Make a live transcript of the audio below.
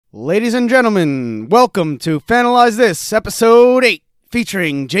Ladies and gentlemen, welcome to Finalize This, episode 8,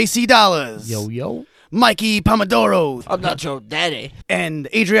 featuring JC Dollars, Yo. Mikey Pomodoro, I'm not your daddy. and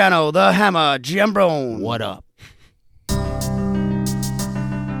Adriano the Hammer Giambrone. What up?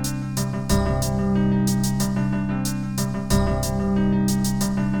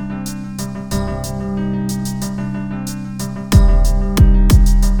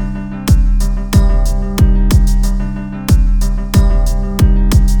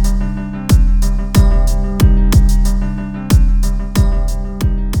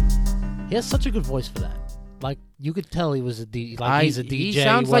 He has such a good voice for that. Like, you could tell he was he's a DJ. He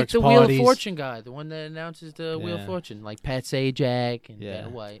sounds he like works the parties. Wheel of Fortune guy, the one that announces the Wheel of Yeah. Fortune, like Pat Sajak and Yeah. Vanna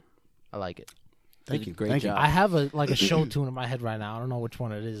White. I like it. Thank you. Great Thank job. I have a show tune in my head right now. I don't know which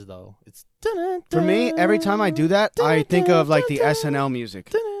one it is though. It's For me, every time I do that, I think of like the SNL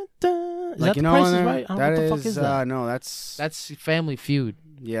music. Is Like, that you the know, Price on is there? Right? I don't know That what the fuck is, is that? no, that's That's Family Feud.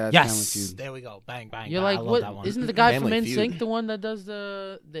 yeah, that's Yes, Family Feud. there we go. Bang, bang. You're bang. like, I love what? that one. Isn't the guy Family from Feud. NSYNC the one that does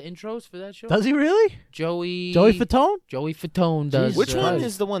the intros for that show? Does he really? Joey Fatone? Joey Fatone does. Which one Christ.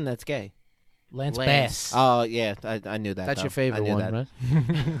 is the one that's gay? Lance Lance. Bass. Oh, yeah, I knew that. That's though. your favorite I knew one,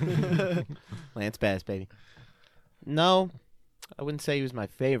 that. right? Lance Bass, baby. No, I wouldn't say he was my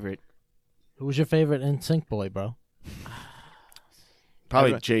favorite. Who was your favorite NSYNC boy, bro?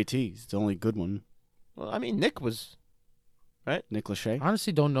 Probably I- JT. It's the only good one. Well, I mean, Nick was. Nick Lachey.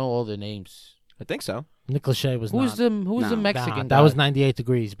 Honestly, don't know all the names. I think so. Nick Lachey was Who's not. the No. Mexican Nah, guy? that was 98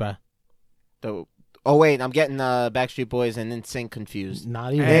 Degrees, bro. Oh, wait, I'm getting Backstreet Boys and NSYNC confused.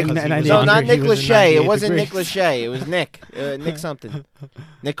 Not even. And- 'cause and he was Yeah, No, under- not he Nick was in Lachey. 98 It wasn't Degrees. Nick Lachey. It was Nick. Nick something.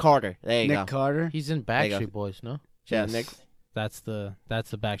 Nick Carter. There you Nick go. Carter. He's in you go. Backstreet Boys, no? Yeah, Yes. Nick. That's the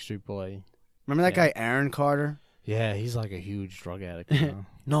Backstreet Boy. Remember that Yeah. guy Aaron Carter? Yeah, he's like a huge drug addict. You know?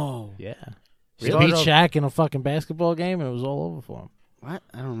 No. Yeah. He Really? beat Shaq in a fucking basketball game, and it was all over for him. What?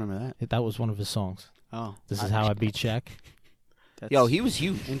 I don't remember that. That was one of his songs. Oh, This is how I beat Shaq. That's Yo, he was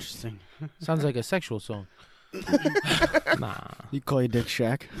huge. interesting. Sounds like a sexual song. Nah. You call your dick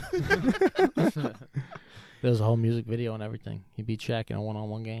Shaq? There was a whole music video and everything. He beat Shaq in a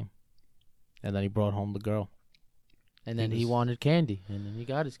one-on-one game. And then he brought home the girl. And then he was- wanted candy, and then he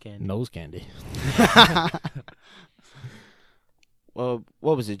got his candy. Nose candy. Well,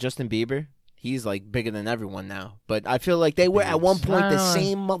 what was it? Justin Bieber? He's like bigger than everyone now. But I feel like they were at one point the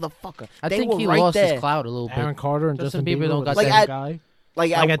same motherfucker. I they think were he right lost there. his clout a little bit. Aaron Carter and Justin Justin Bieber Bieber don't were got the that- same guy.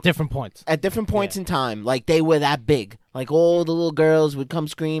 Like At different points. at different points in time, like they were that big. Like all the little girls would come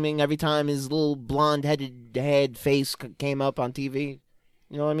screaming every time his little blonde-headed head face came up on TV.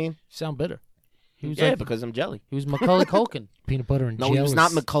 You know what I mean? You sound bitter. He was Yeah, like, because I'm jelly. he was Macaulay Culkin. Peanut butter and No, jelly. he was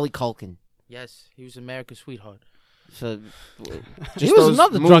not Macaulay Culkin. Yes, he was America's sweetheart. So, He was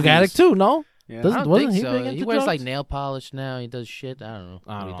another drug addict too, no? Yeah. Doesn't- I don't wasn't think he so. big He into wears drugs? like nail polish now. He does shit. I don't know.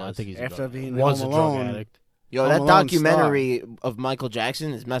 I what don't he know. I does. think he's a After drug being was a Home drug Alone. addict. Yo, Home that Alone documentary of Michael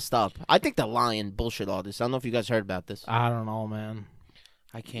Jackson is messed up. I think the Lion bullshit all this. I don't know if you guys heard about this. I don't know, man.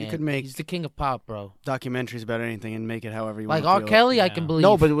 I can't. could make- He's the king of pop, bro. Documentaries about anything and make it however you Like want R. to Kelly, I Yeah. can believe.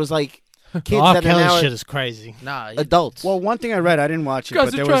 No, but it was like kids R. that are Kelly now shit is crazy. nah. adults. Well, one thing I read, I didn't watch it,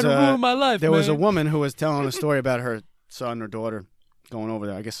 but there was my life. there was a woman who was telling a story about her son or daughter going over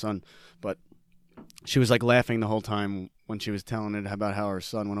there. I guess son, but she was like laughing the whole time when she was telling it about how her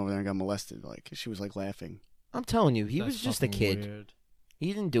son went over there and got molested. Like she was like laughing. I'm telling you, he That's was just a fucking kid. weird. He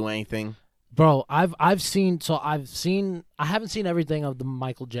didn't do anything. Bro, I haven't seen everything of the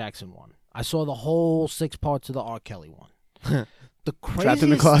Michael Jackson one. I saw the whole 6 parts of the R. Kelly one. The craziest Trapped in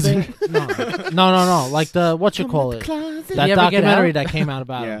the closet. thing, no. Like the what you call it? That You ever get documentary out? that came out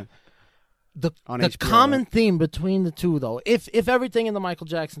about Yeah, him. The On the HBO, common theme between the two, though, if everything in the Michael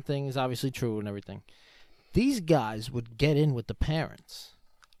Jackson thing is obviously true and everything, these guys would get in with the parents,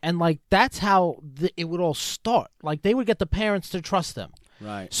 and like that's how it would all start. Like they would get the parents to trust them.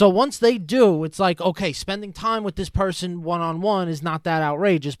 right. So once they do, it's like, okay, spending time with this person one-on-one is not that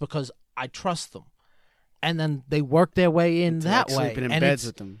outrageous because I trust them. And then they work their way in that Like way. sleeping in and beds it's,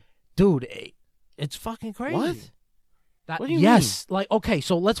 with them. dude, it's fucking crazy. What? That, What do you yes, like okay,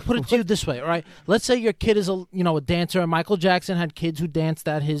 so let's put it to you this way, all right? Let's say your kid is a dancer, and Michael Jackson had kids who danced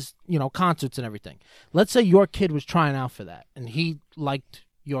at his concerts and everything. Let's say your kid was trying out for that, and he liked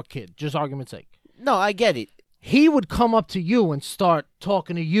your kid, just argument's sake. No, I get it. He would come up to you and start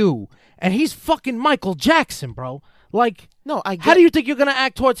talking to you, and he's fucking Michael Jackson, bro. Like, No, I get how do you think you're gonna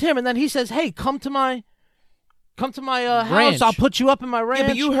act towards him? And then he says, "Hey, come to my house. Ranch. I'll put you up in my ranch.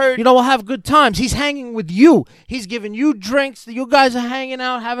 but you heard- we'll have good times." He's hanging with you. He's giving you drinks. You guys are hanging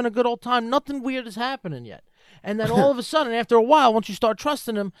out, having a good old time. Nothing weird is happening yet. And then all of a sudden, after a while, once you start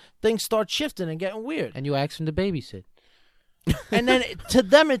trusting him, things start shifting and getting weird. And you ask him to babysit. And then to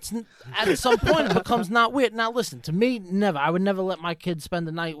them, at some point it becomes not weird. Now listen, to me, never. I would never let my kid spend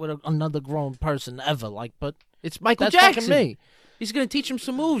the night with another grown person ever. Like, but It's Michael that's Jackson. fucking me. He's gonna teach him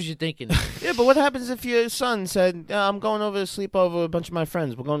some moves. You're thinking? Yeah, but what happens if your son said, I'm going over to sleep over with a bunch of my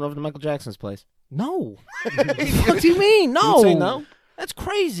friends. We're going over to Michael Jackson's place. No. What do you mean? No. You'd say no? That's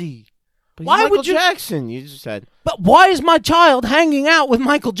crazy. But Why he's Michael would you- Jackson, you just said. But why is my child hanging out with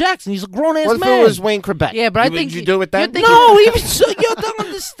Michael Jackson? He's a grown ass What if man. it was Wayne Quebec? Yeah, but I Would think you do it with that? you're thinking- No, even so, you don't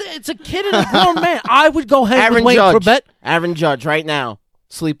understand. It's a kid and a grown man. I would go hang Aaron with Wayne Judge. Corbett. Aaron Judge, right now.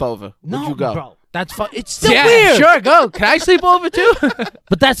 Sleepover. No, Would you go? bro. That's fun. It's still Yeah, weird. sure, go. Can I sleep over too?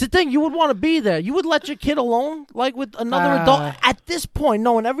 But that's the thing. You would want to be there. You would let your kid alone, like with another adult. At this point,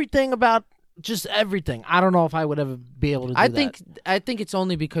 knowing everything about just everything, I don't know if I would ever be able to do that. I think it's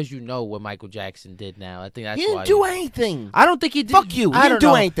only because you know what Michael Jackson did now. I think that's He why. didn't do anything. I don't think he did. Fuck you. He I didn't don't do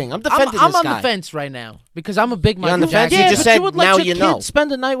know. anything. I'm defending I'm this on guy. the fence right now because I'm a big You're on Michael the fence? Jackson. You Yeah, just but said you would let now your you kid know.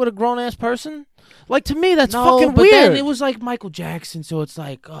 spend a night with a grown ass person. Like to me, that's No, fucking but weird. then it was like Michael Jackson, so it's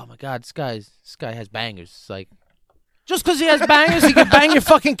like, oh my god, this guy has bangers. It's like, Just because he has bangers, he can bang your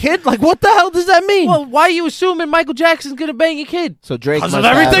fucking kid. Like, what the hell does that mean? well, why are you assuming Michael Jackson's gonna bang your kid? So Drake Because must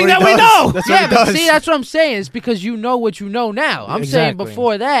of everything have- that we know. That's Yeah, what he but does. see, that's what I'm saying. It's because you know what you know now. I'm saying Exactly.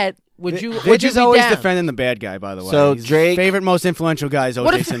 before that, would you? Vidge Would you is be always down? defending the bad guy, by the way. So His Drake- favorite, most influential guy is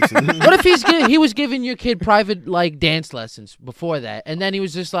What O.J. if- Simpson. What if he was giving your kid private like dance lessons before that, and then he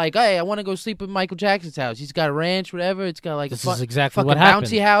was just like, "Hey, I want to go sleep at Michael Jackson's house. He's got a ranch, whatever. It's got like This a is exactly fucking what happened.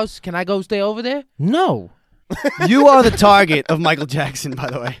 bouncy house. Can I go stay over there?" No. You are the target of Michael Jackson, by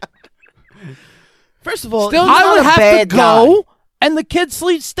the way. First of all, Still, he's I not would a have to bad go, and the kid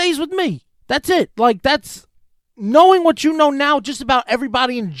stays with me. That's it. Like, that's knowing what you know now just about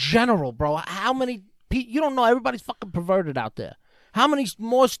everybody in general, bro. How many you don't know, everybody's fucking perverted out there. How many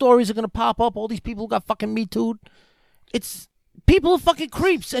more stories are going to pop up? All these people who got fucking Me Too'd. It's people are fucking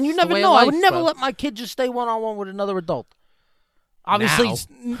creeps, and you It's the never way know. of I would life, never bro. let my kid just stay one-on-one with another adult. Obviously,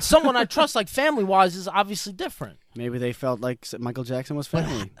 Now. someone I trust, like family-wise, is obviously different. Maybe they felt like Michael Jackson was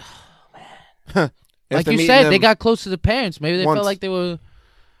family. Like After you meeting said, him they got close to the parents. Maybe they once. felt like they were.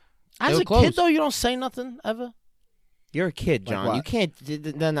 As were a close. kid, though, you don't say nothing ever. You're a kid, Like John. what? You can't.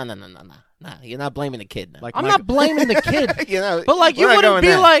 No. You're not blaming the kid. Now. Like I'm Michael- not blaming the kid, you know, but like you we're not wouldn't going be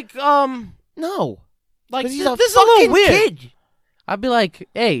there. like, no. like 'Cause this, he's a this is a little fucking weird. Kid. I'd be like,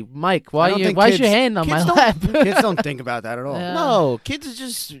 "Hey, Mike, I why don't you? think Why's your kids- hand on my kids don't- lap?" Kids don't think about that at all. Yeah. No, kids are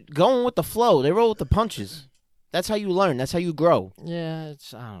just going with the flow. They roll with the punches. That's how you learn. That's how you grow. Yeah,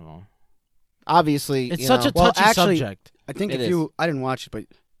 it's I don't know. Obviously, It's you such know, a Well, touchy actually- subject. I think It if is. you, I didn't watch it, but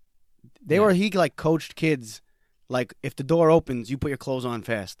Yeah. he like coached kids. Like if the door opens, you put your clothes on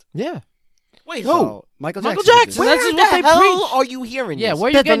fast. Yeah, Wait, So, Michael Michael Jackson. did Jackson. this. Where This is the what they hell preach. are you hearing? Yeah, this?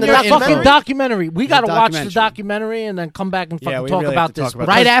 where you From getting the your that documentary? fucking documentary. We got to watch the documentary. documentary and then come back and Yeah, fucking we talk really about have to this. talk about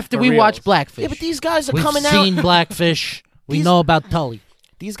Right this after for we reals. watch Blackfish. Yeah, but these guys are We've coming seen out. Blackfish. We These- know about Tully.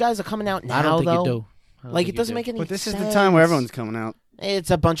 These guys are coming out now, I don't think though. you do. I don't Like think it you doesn't do. make any. But this is sense. the time where everyone's coming out.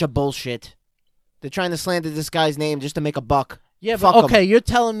 It's a bunch of bullshit. They're trying to slander this guy's name just to make a buck. Yeah, Fuck but 'em. okay, you're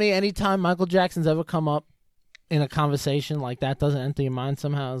telling me anytime Michael Jackson's ever come up in a conversation like that doesn't enter your mind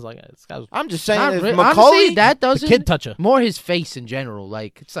somehow? It's like this guy's I'm just saying, Not if re- Macaulay, honestly, that the doesn't. kid toucher. More his face in general.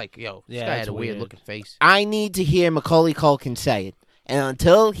 Like it's like, yo, this Yeah, guy it's had a weird weird. looking face. I need to hear Macaulay Culkin say it, and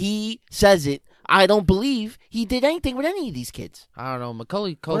until he says it, I don't believe he did anything with any of these kids. I don't know.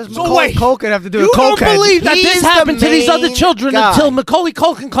 Macaulay What Culkin. does So Macaulay wait, Culkin have to do You with don't cokehead? believe that He this is the happened to these other main children guy. until Macaulay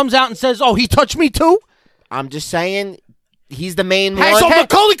Culkin comes out and says, "Oh, he touched me too." I'm just saying, he's the main Hey, one. So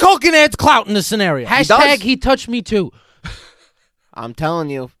Macaulay Culkin adds clout in this scenario. Hashtag does. he touched me too. I'm telling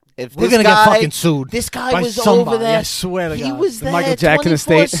you, if We're this gonna guy, get fucking sued. this guy by was somebody, over there. I swear to He God. was The there Michael Jackson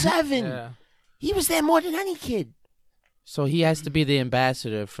estate. 24/7. Yeah. He was there more than any kid. So he has to be the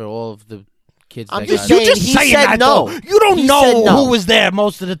ambassador for all of the kids. I'm that just got saying, You just he saying said that no. though. You don't He know said no. who was there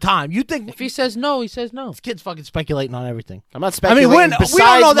most of the time. You think If he says no, he says no. this kid's fucking speculating on everything? I'm not I mean, speculating. we don't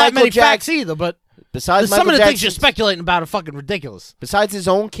Besides know that Michael many facts either, but Besides some of Michael the things you're Jackson's- speculating about are fucking ridiculous. Besides his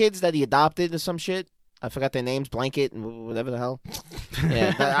own kids that he adopted or some shit. I forgot their names, Blanket and whatever the hell.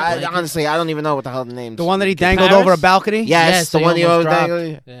 Yeah, honestly, I don't even know what the hell the names. The one that he Kid dangled Paris? over a balcony? Yes, Yes, the he one he almost always dropped.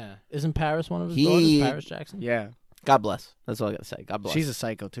 dangled. Yeah. Isn't Paris one of his He- daughters? Paris Jackson? Yeah. God bless. That's all I gotta say. God bless. She's a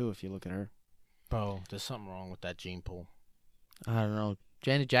psycho, too, if you look at her. Bro, there's something wrong with that gene pool. I don't know.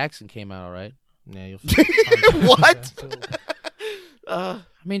 Janet Jackson came out all right. Yeah, you'll What? I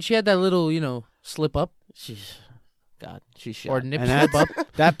mean, she had that little, slip up She's God. She's shit. or nip And slip up.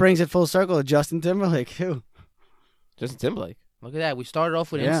 that brings it full circle to Justin Timberlake, too. Justin Timberlake. Look at that. We started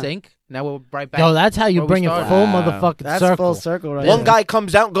off with Yeah. NSYNC. Now we're right back. Yo, that's how you where we bring a started. full Wow. motherfucking That's circle. full circle right One there. guy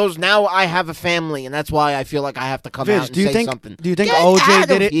comes out and goes, "Now I have a family, and that's why I feel like I have to come out Vidge, and do you say think something." do you think Get OJ out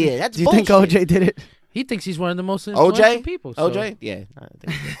did of it? here. That's Do you think bullshit. OJ did it? He thinks he's one of the most influential OJ? people. So. OJ? Yeah.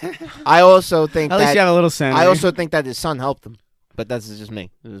 I also think At least you that. have a little sanity. I also think that his son helped him, but that's just me.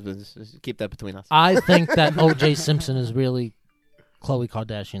 Keep that between us. I think that O.J. Simpson is really Khloe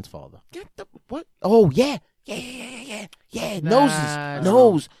Kardashian's father. Get the what? Oh yeah. Yeah. Nah,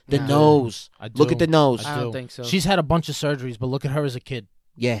 Nose. The Nah. nose. I do. Look at the nose. I don't think so. She's had a bunch of surgeries, but look at her as a kid.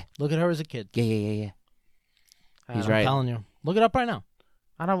 Yeah. Look at her as a kid. Yeah. He's I'm right. telling you. Look it up right now.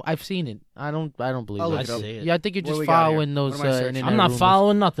 I've seen it. I don't believe I'll it. look I it up. see it. Yeah, I think you're What just do we got here? following those What am I searching? internet I'm not rumors.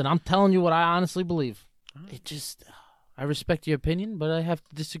 following nothing. I'm telling you what I honestly believe. It just. I respect your opinion, but I have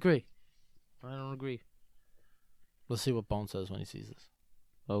to disagree. I don't agree. Let's see what Bone says when he sees this.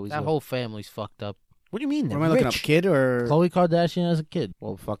 Oh, That whole family's fucked up. What do you mean? What They're am I looking up? rich? Kid or Khloe Kardashian as a kid.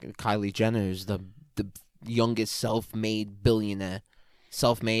 Well, fucking Kylie Jenner is the youngest self-made billionaire.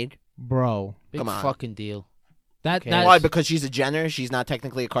 Self-made? Bro. Big Come on. fucking deal. That Yes. Why? Because she's a Jenner. She's not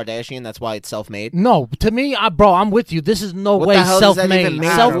technically a Kardashian. That's why it's self-made. No, to me, bro, I'm with you. This is no What way the hell does that self-made. even mean?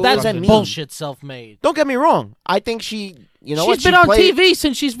 What That's does that mean? bullshit. Self-made. Don't get me wrong. I think she. You know what? She's been She on played TV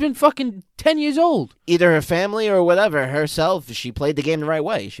since she's been fucking 10 years old. Either her family or whatever herself. She played the game the right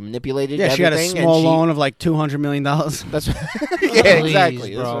way. She manipulated. yeah, she had a everything, small and loan of like $200 million. That's Please, yeah,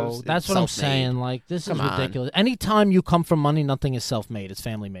 exactly, bro. That's what I'm self-made. saying. Like, this Come is on. ridiculous. Anytime you come from money, nothing is self-made. It's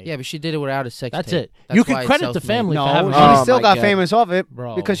family-made. Yeah, but she did it without a sex That's tape. it. That's You why can it's credit the self-made. family No, for having she Oh, still my got God. famous off it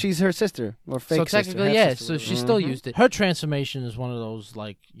Bro. because she's her sister or fake So sister. technically, half yeah. sister, So she whatever. still used it. Her transformation is one of those,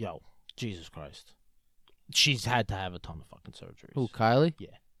 like, yo, Jesus Christ. She's had to have a ton of fucking surgeries. Who, Kylie? Yeah.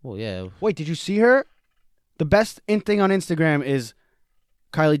 Well, yeah. Wait, did you see her? The best thing on Instagram is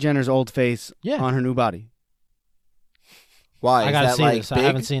Kylie Jenner's old face Yeah. on her new body. Why? I Is gotta that see like this. big? I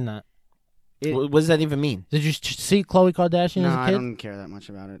haven't seen that. What does that even mean? Did you see Khloe Kardashian No, as a I kid? don't care that much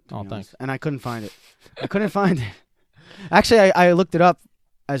about it. to Oh, be thanks. honest. And I couldn't find it. I couldn't find it. Actually, I looked it up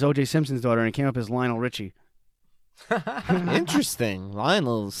as O.J. Simpson's daughter, and it came up as Lionel Richie. Interesting.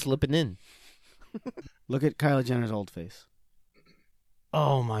 Lionel slipping in. Look at Kylie Jenner's old face.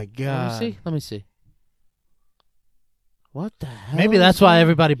 Oh my god. Let me see. What the hell? Maybe that's why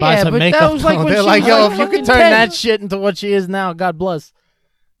everybody buys Yeah, her but that makeup. was like though. when They're she like, was yo, like if you fucking could turn 10. that shit into what she is now, God bless.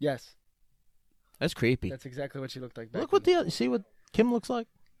 Yes, That's creepy. that's exactly what she looked like. Back Look what then. see what Kim looks like.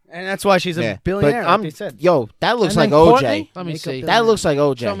 And that's why she's a Yeah, billionaire. but Like they said. Yo, that looks And like then OJ. Courtney? Let me Makeup see. bill- That looks like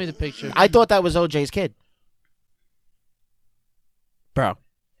OJ. Show me the picture. I thought that was OJ's kid. Bro.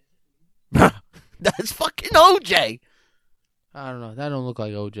 That's fucking OJ. I don't know. That don't look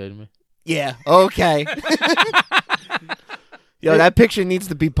like OJ to me. Yeah, okay. Yo, that picture needs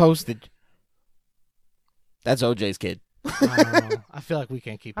to be posted. That's OJ's kid. I don't know. I feel like we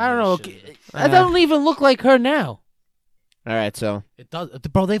can't keep. I don't know. any of this shit. That don't even look like her now. All right, so It does,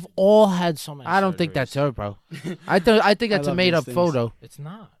 bro. They've all had so many. I don't think surgeries. that's her, bro. I think that's a love made these up things. photo. It's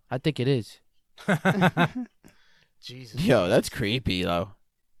not. I think it is. Jesus. yo, that's creepy though.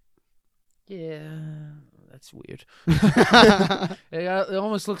 Yeah, that's weird. It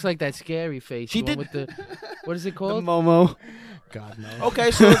almost looks like that scary face. She the one did- with the what is it The called? Momo. God no.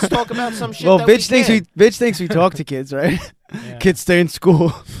 Okay, so let's talk about some shit. Well, that bitch thinks can. bitch thinks we talk to kids, right? Yeah. Kids stay in school.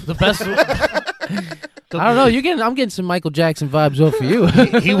 The best. I don't know. I'm getting some Michael Jackson vibes off of you.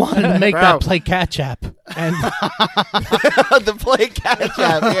 He wanted to make Bro. that play catch app, and the play catch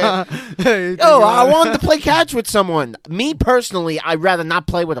app. Yeah. Yo, I wanted to play catch with someone. Me personally, I'd rather not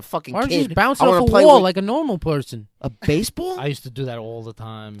play with a fucking Why don't you kid. just bounce I off wanna a play wall with like a normal person? a baseball. I used to do that all the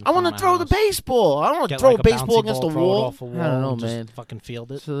time. I want to throw the baseball. I don't want to throw a baseball against a wall. I I don't know, just man. Fucking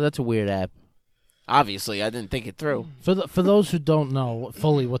field it. So that's a weird app. Obviously, I didn't think it through. For those who don't know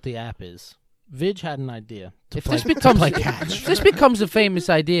fully what the app is, Vidge had an idea to If play, this becomes play catch, if this becomes a famous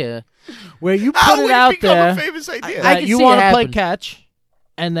idea, where you put it out there famous idea? I that can you see want it to play happen. catch,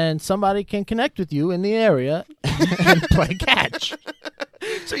 and then somebody can connect with you in the area and play catch.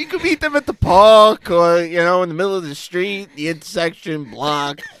 So you can meet them at the park or, in the middle of the street, the intersection,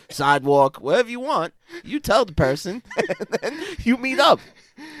 block, sidewalk, wherever you want. You tell the person, and then you meet up.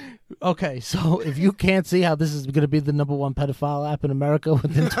 Okay, so if you can't see how this is going to be the #1 pedophile app in America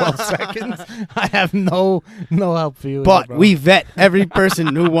within 12 seconds, I have no help for you. But bro. we vet every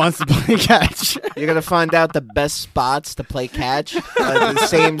person who wants to play catch. You're going to find out the best spots to play catch, the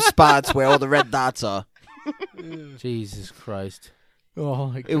same spots where all the red dots are. Jesus Christ. Oh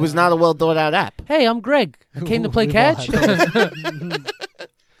my God. It was not a well thought out app. Hey, I'm Greg. I came to play We've all catch. had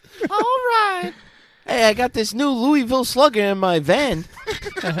All right. Hey, I got this new Louisville Slugger in my van.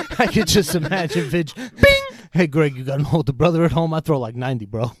 I could just imagine Vidge. Bing! Hey, Greg, you got an older brother at home? I throw like 90,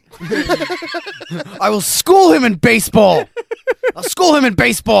 bro. I will school him in baseball. I'll school him in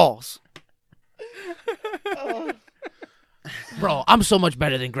baseballs. Bro, I'm so much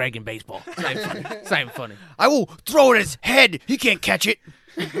better than Greg in baseball. It's not even funny. It's not even funny. I will throw it at his head. He can't catch it.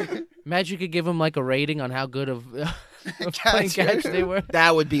 Imagine you could give him like a rating on how good of playing catch they were.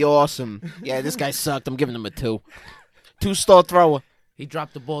 That would be awesome. Yeah, this guy sucked. I'm giving him a 2. 2-star thrower. He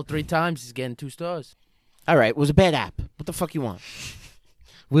dropped the ball 3 times. He's getting 2 stars. All right, it was a bad app. What the fuck you want?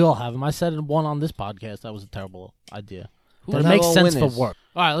 We all have them. I said one on this podcast. That was a terrible idea. Who But it not makes all sense winners? for work.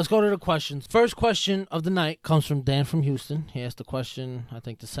 All right, let's go to the questions. First question of the night comes from Dan from Houston. He asked the question, I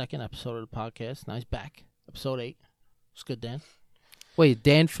think, the second episode of the podcast. Now he's back. Episode 8. It's good, Dan. Wait,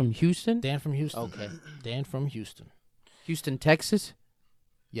 Dan from Houston? Dan from Houston. Okay. Dan from Houston. Houston, Texas?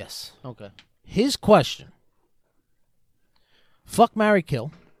 Yes. Okay. His question. Fuck, marry,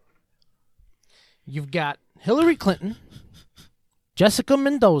 kill. You've got Hillary Clinton, Jessica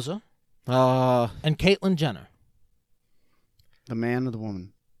Mendoza, and Caitlyn Jenner. The man or the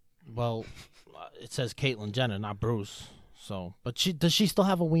woman? Well, it says Caitlyn Jenner, not Bruce. So, but does she still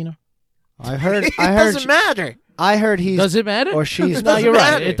have a wiener? I heard. It I heard. doesn't matter. I heard he's Does it matter? or she's. No, you're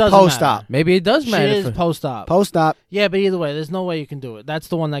right. It doesn't Post-op. matter. Maybe it does She matter. is for- post-op. Post-op. Yeah, but either way, there's no way you can do it. That's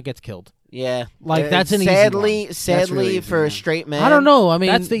the one that gets killed. Yeah. Like, that's an easy sadly, one. Sadly, really easy, for man. a straight man. I don't know. I mean,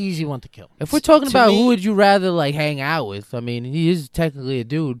 That's the easy one to kill. if we're talking to about me- who would you rather like hang out with, I mean, he is technically a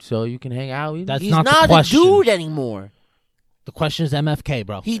dude, so you can hang out with him. That's He's not the not a question. dude anymore. The question is MFK,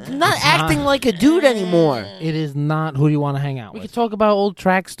 bro. He's not acting like a dude anymore. It is not who you want to hang out We with. could talk about old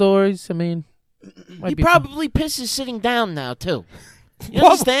track stories. I mean, might He be probably pisses sitting down now too. You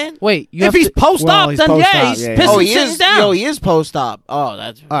Well, understand? Wait, you If have he's to, post-op, Well, he's then post-op, yeah, he's yeah, yeah. pissing Oh, he sitting is. down. Yo, he is post-op. Oh,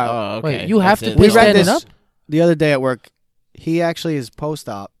 that's All right. okay. Wait, you have That's to it. We piss read standing this up? the other day at work. He actually is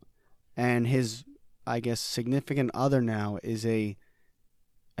post-op, and his, I guess, significant other now is a.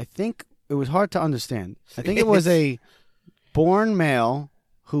 I think it was hard to understand. I think it was a born male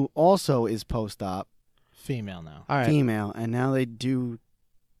who also is post-op, Female now. All right. female, and now they do.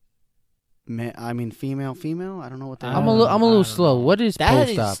 Female. I don't know what they. I'm I a don't little know. slow. What is That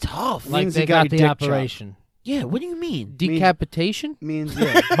is post-op? tough. Like Means they he got got your the dick chopped. operation. Yeah, what do you mean? Decapitation? means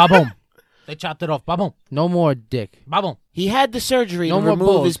yeah. Ba-boom. They chopped it off. Ba-boom. No more dick. Ba-boom. He had the surgery No to more remove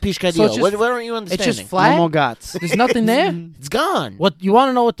balls. his So it's piscadillo. just- What aren't you It's understanding? just No flat. more guts. There's nothing there. It's gone. What you want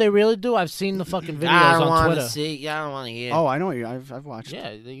to know? What they really do? I've seen the fucking videos I don't on want Twitter. to see. Yeah, I don't want to hear. Oh, I know you. I've watched.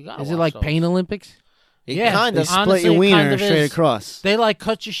 Yeah, you got. Is it like Pain Olympics? It yeah, kind They of. it's- split Honestly, your it wiener kind of straight is. across. They like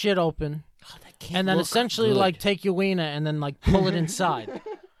cut your shit open Can't and then look essentially good. like take your wiener and then like pull it inside.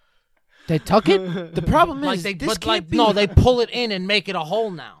 They tuck it? The problem like is they, this but can't like be. no, they pull it in and make it a hole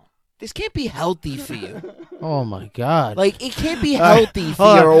now. This can't be healthy for you. Oh my god. Like it can't be All right, healthy for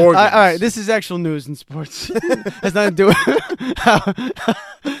hold your on. organs. All right, this is actual news in sports. Has nothing to do with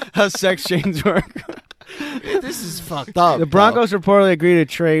how sex chains work. This is fucked up. The Broncos reportedly agreed to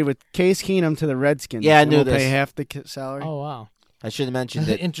trade with Case Keenum to the Redskins. Yeah, I and knew will this. Pay half the salary. Oh wow, I should have mentioned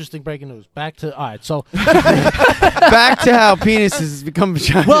it. interesting breaking news. Back to all right. So Back to how penises become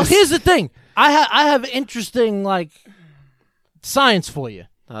vaginas. well, here's the thing. I have interesting like science for you.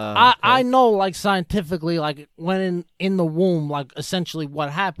 I know like scientifically like when in the womb like essentially what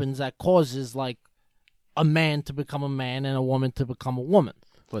happens that causes like a man to become a man and a woman to become a woman.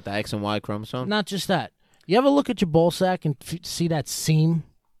 What, the X and Y chromosome? Not just that. You ever look at your ball sack and see that seam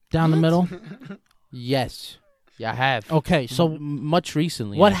down the middle? yes. Yeah, I have. Okay, so Much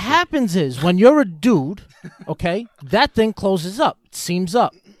recently. what actually. happens is when you're a dude, okay, that thing closes up, seams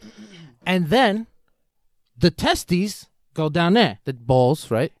up, and then the testes go down there. The balls,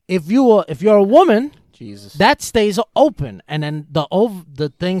 right? If you're a woman, Jesus. that stays open, and then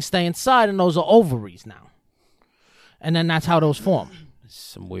the things stay inside, and those are ovaries now, and then that's how those form.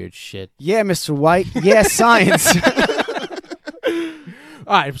 Some weird shit. Yeah, Mr. White. Yeah, science.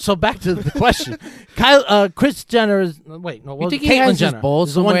 All right, so back to the question. Kris Jenner is wait, no, You well, think he Caitlyn has Jenner his balls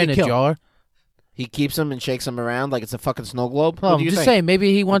is the one somewhere in you a killed. jar? He keeps them and shakes them around like it's a fucking snow globe. Well, what I'm do you just think? saying,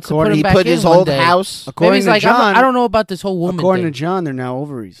 maybe he wants to put According- him He back put in his one old day. house. Maybe According he's to like, John, I don't know about this whole woman according thing. to John, they're now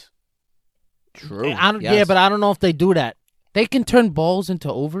ovaries. True. Yeah, but I don't know if they do that. They can turn balls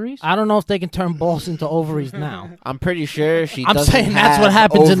into ovaries? I don't know if they can turn balls into ovaries now. I'm pretty sure she I'm doesn't saying that's have what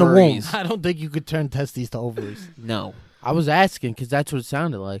happens in the womb. ovaries. I don't think you could turn testes to ovaries. No. I was asking because that's what it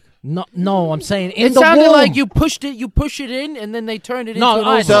sounded like. No, I'm saying in It the sounded womb. like you push it in, and then they turned it No, into an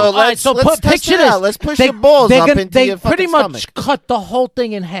all right, ovary. so- So let's, so let's put- test picture it out. this. Let's push They- your balls they're up gonna- into they your pretty fucking much stomach. cut the whole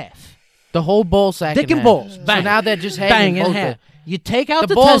thing in half. The whole ball sack. Dick in and half. balls. So Bang. now they're just Bang hanging in both half. the- You take out The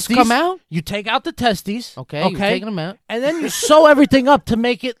the balls testes. come out? You take out the testes. Okay, you're taking them out. And then you sew everything up to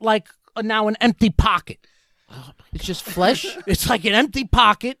make it like now an empty pocket. It's just flesh. It's like an empty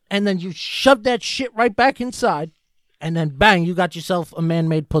pocket, and then you shove that shit right back inside, and then bang, you got yourself a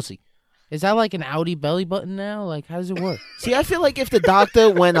man-made pussy. Is that like an Audi belly button now? Like, how does it work? See, I feel like if the doctor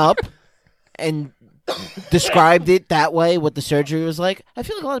went up and described it that way, what the surgery was like, I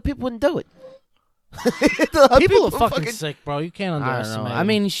feel like a lot of people wouldn't do it. People are fucking sick, bro. You can't I don't underestimate. know. I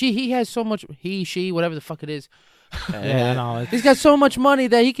mean, he has so much. She, whatever the fuck it is. yeah, no, He's got so much money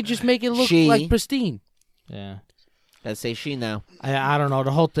that he could just make it look She. like pristine. yeah. Let's say she now. I don't know. The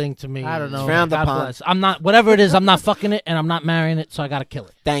whole thing to me, I don't know. is Frowned God upon. bless. I'm not. Whatever it is, I'm not fucking it, and I'm not marrying it. So I gotta kill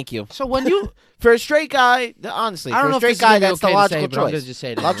it. Thank you. So when you, For a straight guy, honestly, I don't for know a if this straight is guy, gonna be that's the okay to logical say, but I'm gonna choice. just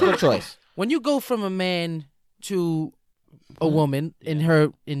say it Logical anyway. choice. When you go from a man to a woman,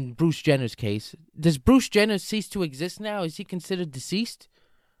 in Bruce Jenner's case, does Bruce Jenner cease to exist now? Is he considered deceased?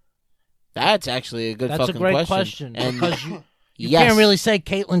 That's actually a good That's a fucking great question And because you yes, can't really say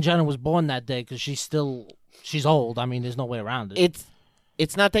Caitlyn Jenner was born that day because she's old. I mean, there's no way around it.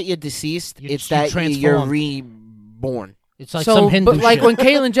 It's not that you're deceased. You- It's you that you're transformed. reborn. It's like so, some Hindu but like shit. when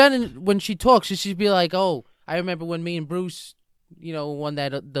Caitlyn Jenner, when she talks, she'd be like, "Oh, I remember when me and Bruce, won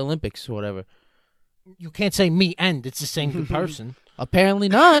the Olympics or whatever." You can't say me and it's the same person. Apparently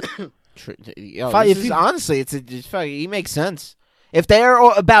not. Honestly, it makes sense. If they're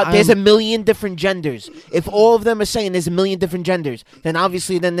all about, there's a million different genders. If all of them are saying there's a million different genders, then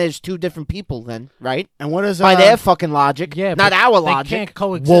obviously then there's two different people. Then right? And what is By their fucking logic, Yeah, not but our they logic. can't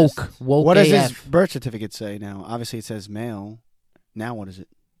coexist. Woke. what does AF. his birth certificate say now? Obviously, it says male. Now what is it?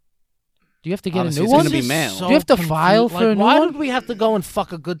 Do you have to get Obviously, a it's new gonna one? be male. Do you have to file for a new why one? did we have to go and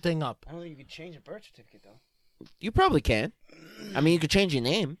fuck a good thing up? I don't think you could change a birth certificate though. You probably can. I mean, you could change your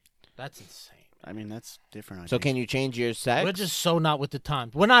name. That's insane. I mean, that's different. I So think. can you change your sex? We're just so not with the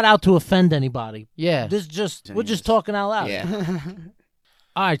times. We're not out to offend anybody. Yeah. We're just talking out loud. Yeah.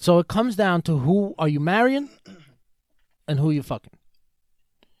 All right, so it comes down to who are you marrying and who you fucking.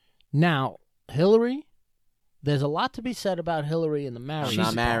 Now, Hillary, there's a lot to be said about Hillary and the marriage. I'm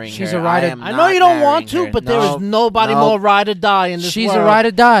not marrying she's her. a ride or- I know you don't want to, but there is nobody no. more ride or die in this She's world a ride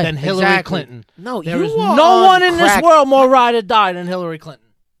or die than Hillary Exactly. Clinton. No, There you is are no on one in this crack. world more ride or die than Hillary Clinton.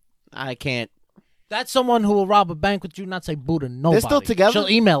 I can't. That's someone who will rob a bank with you, not say boo to nobody. still together? She'll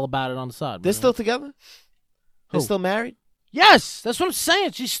email about it on the side. They're still together. They're Who? still married. Yes, that's what I'm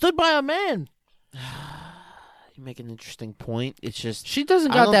saying. She stood by a man. You make an interesting point. It's just She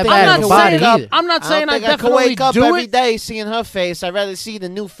doesn't I got don't that think bad I'm of not a body saying either. I'm not saying I don't think I could definitely wake up do every it. day seeing her face. I'd rather see the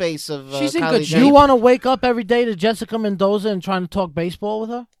new face of. She's in Kylie good Jenner. You want to wake up every day to Jessica Mendoza and trying to talk baseball with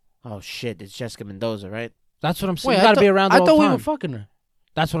her? Oh shit! It's Jessica Mendoza, right? That's what I'm saying. Wait, You got to be around her I all thought the we time. were fucking her.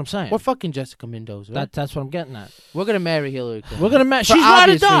 That's what I'm saying. We're fucking Jessica Mendoza. Right? That's what I'm getting at. We're gonna marry Hillary Clinton. We're gonna match. For She's ride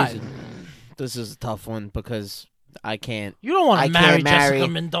or obvious die. reason. This is a tough one because I can't. You don't want I to can't marry marry-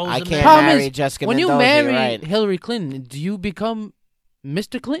 Jessica Mendoza. I man. can't Problem marry is, Jessica when Mendoza. you marry right? Hillary Clinton, do you become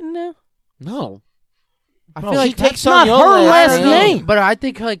Mr. Clinton now? No. I Bro, feel she like takes that's not your her last last name. name. But I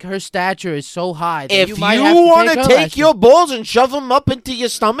think like her stature is so high that If you you might have to want take to her take last your name. balls and shove them up into your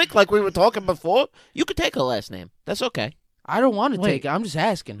stomach like we were talking before, you could take her last name. That's okay. I don't want to Wait. take it. I'm just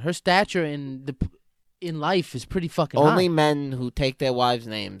asking. Her stature in life is pretty fucking Only high. men who take their wives'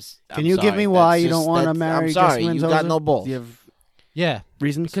 names. Can you give me why you don't want to marry I'm sorry, Jessica you Mendoza? got no balls. Do you have Yeah,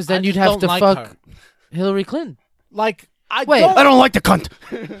 reasons? Because I then you'd just have don't to like fuck her. Hillary Clinton. Like I Wait, don't. I don't like the cunt.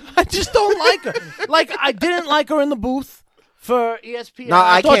 I just don't like her. Like I didn't like her in the booth for ESPN. No,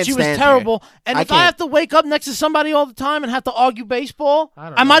 I I thought can't she was stand terrible. And I if I can't. have to wake up next to somebody all the time and have to argue baseball, I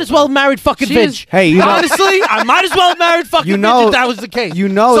don't I know, might as well man. have married fucking She Vince. is- Hey, you know, Honestly, I might as well have married fucking You Vince know- if that was the case. you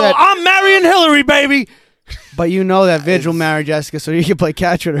know so that, I'm marrying Hillary, baby. but you know that Vigil married Jessica, so you can play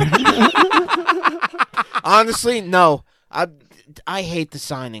catch with her. Honestly, no. I hate the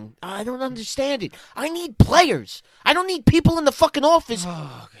signing. I don't understand it. I need players. I don't need people in the fucking office.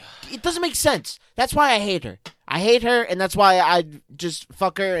 It doesn't make sense. That's why I hate her. I hate her, and that's why I just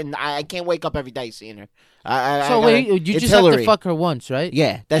fuck her, and I can't wake up every day seeing her. So wait, you it's just Hillary. have to fuck her once, right?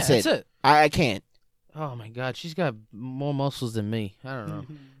 Yeah, that's Yeah, it. that's it. I can't. Oh my God, she's got more muscles than me. I don't know.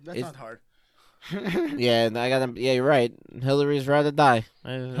 That's It's- not hard. Yeah, I got. Yeah, you're right. Hillary's rather die.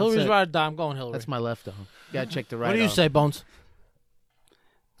 Hillary's ride or die. I'm going Hillary. That's my left arm. Gotta check the right. what do you arm. say, Bones?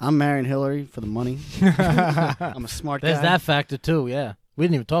 I'm marrying Hillary for the money. I'm a smart There's guy. that factor too. Yeah, we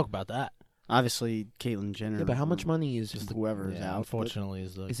didn't even talk about that. Obviously, Caitlyn Jenner. Yeah, but how much money is Just whoever is Yeah, out. unfortunately,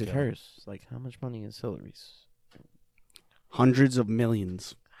 is the is it hers? Like, how much money is Hillary's? Hundreds of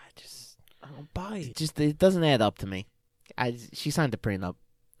millions. I don't buy it. It doesn't add up to me. She signed a prenup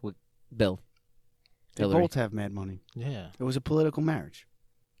with Bill. They Hillary. both have mad money. Yeah. It was a political marriage.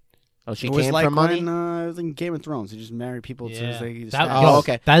 Oh, she It was came like for money. when it was in Game of Thrones. They just marry people as soon as they That, establish. yo,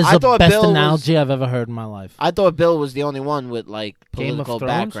 okay. that is I the thought best Bill was- analogy I've ever heard in my life. I thought Bill was the only one with like Game of political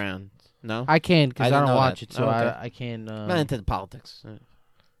Thrones? background. No, I can't because I I, didn't don't know watch that. it, so Oh, okay. I can't. I'm not into the politics.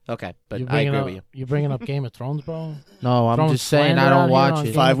 Okay, but You I bringing agree up, with you. You bringing up Game of Thrones, bro? No, I'm Throwing just saying slander I out don't here watch on it.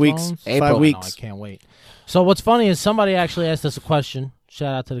 Game 5 of weeks. Thrones? 5 April. I know, weeks. I can't wait. So what's funny is somebody actually asked us a question.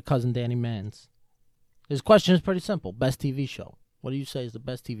 Shout out to the cousin Danny Mans. His question is pretty simple. Best TV show. What do you say is the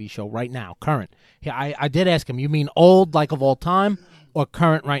best TV show right now, current? Yeah, I did ask him, you mean old, like of all time, or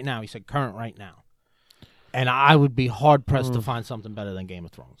current right now? He said current right now. And I would be hard-pressed to find something better than Game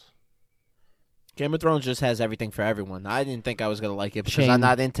of Thrones. Game of Thrones just has everything for everyone. I didn't think I was gonna like it because Shame- I'm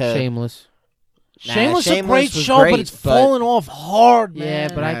not into. Shameless. Nah, Shameless is a Shameless great was show, but great, it's falling off hard, man.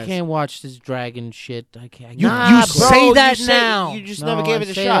 Yeah, but I Yes. can't watch this dragon shit. I can't. You- I you can't. say that you now. You just No, never gave I it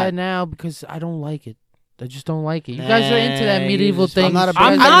a say shot. that now because I don't like it. I just don't like it. You guys are into that Nah, medieval you just- thing. I'm not a big-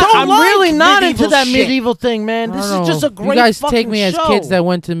 I'm I not. don't I'm like really not into medieval that shit. medieval thing, man. This is just a great You guys fucking take me as show. kids that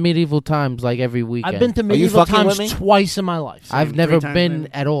went to medieval times like every weekend. I've been to you medieval fucking with times me? twice in my life. I've Same, never 3 times been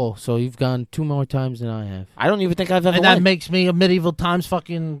maybe. at all, so you've gone 2 more times than I have. I don't even think I've ever and that went. makes me a medieval times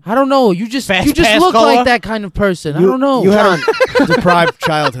fucking. I don't know. You just Fast look pass goer? like that kind of person. I don't know. You had a deprived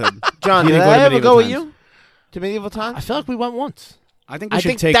childhood. John, You did didn't go I to ever medieval go with times. you to medieval times? I feel like we went once. I think we I should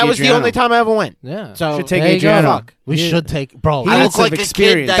think take that was the Adriano. only time I ever went. Yeah. So Should take There you go. Adriano. Fuck. We Yeah. should take, bro. He I lots look of like a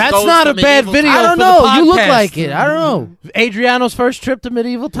experience. kid that That's goes not to a bad medieval video I times. don't for the know. You look podcast. like it. I don't know. Adriano's first trip to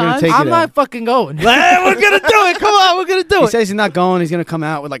medieval gonna times. take you I'm there. not fucking going. We're gonna do it. Come on, we're gonna do He it, says he's not going. He's gonna come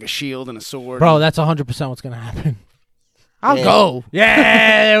out with like a shield and a sword. bro. That's 100% what's gonna happen. I'll Yeah. go.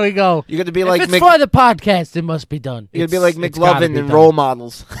 Yeah, there we go. You're gonna be If like it's Mc, for the podcast, it must be done. you're gonna be like it's gotta McLovin be in done. role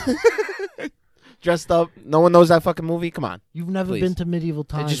models. Dressed up. No one knows that fucking movie. Come on. You've never Please. been to medieval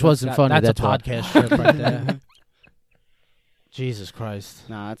times. just wasn't funny, That's that's a all. podcast trip right there. Jesus Christ.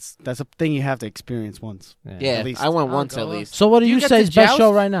 Nah, that's a thing you have to experience once. Yeah, At least. I went I'll once go. at least. So what do Do you you get say to is best show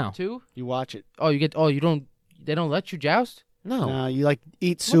joust? right now? Too? You watch it. Oh, you get. Oh, you don't. They don't let you joust. No. Nah, you like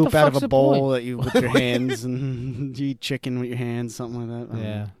eat the soup out of fuck's a the bowl point? that you with your hands, and you eat chicken with your hands, something like that. I don't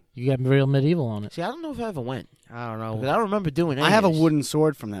Yeah. know. You got real medieval on it. See, I don't know if I ever went. I don't Because know. I don't remember doing any I have a of this. wooden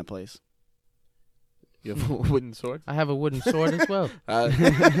sword from that place. You have a wooden sword? I have a wooden sword as well.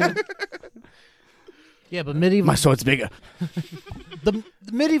 Yeah, but medieval My sword's bigger. the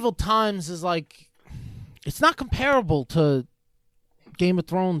medieval times is like it's not comparable to Game of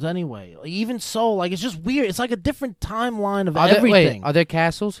Thrones anyway. Like, even so, like it's just weird. It's like a different timeline of Are there, everything. wait, are there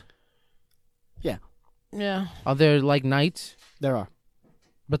castles? Yeah, Are there like knights? There are.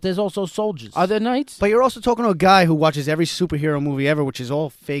 but there's also soldiers. Are there knights? But you're also talking to a guy who watches every superhero movie ever, which is all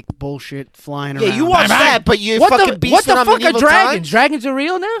fake bullshit flying around. Yeah, you watch that, but you fucking beasting what the on fuck are medieval dragons? times? Dragons are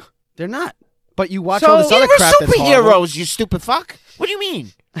real now? They're not. But you watch So- all this Yeah, other we're crap that's horrible. superheroes, you stupid fuck. What do you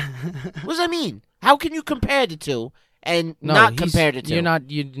mean? What does that mean? How can you compare the two and No, not he's- compare the two? You're not.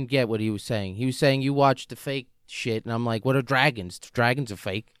 You didn't get what he was saying. He was saying you watch the fake shit, and I'm like, what are dragons? Dragons are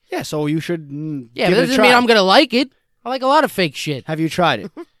fake. Yeah, so you should Yeah, give but that it a doesn't try. mean I'm gonna like it. I like a lot of fake shit. Have you tried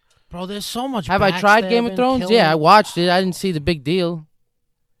it? Bro, there's so much. Have I tried Game of backstabbing, Thrones? killing. Yeah, I watched it. I didn't see the big deal.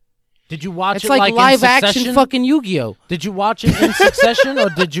 Did you watch It's it like in live action succession? fucking Yu-Gi-Oh. Did you watch it in succession, or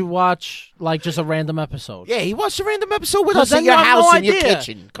did you watch like just a random episode? Yeah, he watched a random episode with 'Cause us in then your you have house no in your idea.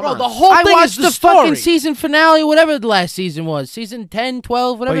 kitchen. Come Bro, on. the whole I thing watched is the the story. fucking season finale, whatever the last season was. Season 10,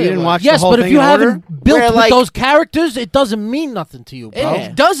 12, whatever. you it didn't was. watch the Yes, whole but if thing you in haven't order? built Where, with like- those characters, it doesn't mean nothing to you, bro.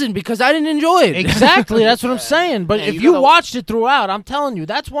 It doesn't because I didn't enjoy it. Exactly, that's what I'm saying. But Yeah, if you you gotta- watched it throughout, I'm telling you,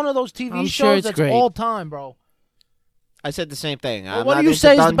 that's one of those TV I'm shows sure it's that's great. all time, bro. I said the same thing. Well, I'm what not do you into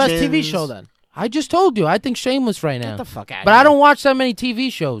say is the best TV dungeons. show then? I just told you. I think Shameless right now. Get the fuck out But I don't watch that many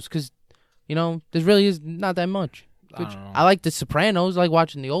TV shows because, you know, there really is not that much. I don't know. I like The Sopranos. I like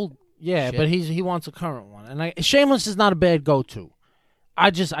watching the old. Yeah, Shit. but he wants a current one, and Shameless is not a bad go-to. I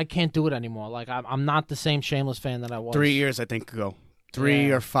can't do it anymore. Like I'm not the same Shameless fan that I was. 3 years, I think, ago. 3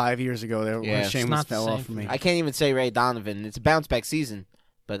 Yeah. or 5 years ago, there Yeah. when It's Shameless not the fell same off for me. I can't even say Ray Donovan. It's a bounce back season,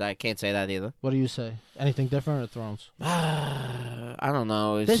 but I can't say that either. What do you say? Anything different or Thrones? I don't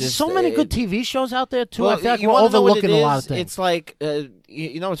know. It's There's just, so many good TV shows out there too. Well, I feel like you we're wanna know what overlooking it a lot of is? things. It's like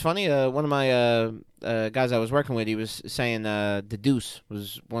you know what's funny? One of my guys I was working with, he was saying The Deuce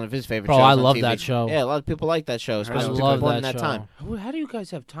was one of his favorite Bro, shows. I on love TV. that show. Yeah, a lot of people like that show, I especially know. love born in that that show. time. How do you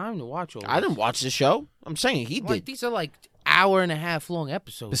guys have time to watch all I didn't watch the show. I'm saying he Like, did. these are like hour and a half long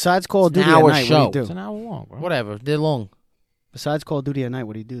episodes. Besides Call of It's an Duty at hour night, show. what do you It's do? an hour long, bro. Whatever. They're long. Besides Call of Duty at night,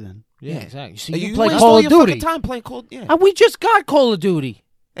 what do you do then? Yeah, Yeah. exactly. See, You you play waste Call all of your Duty. fucking time playing Call. Yeah, We just got Call of Duty.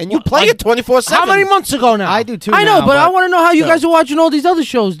 and you What, play like- it 24/7. How many months ago now? I do too. I know, now, but I want to know how you still. guys are watching all these other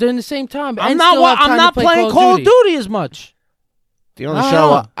shows during the same time. I'm and not. still have I'm time not to play playing Call of Duty. as much. The only I show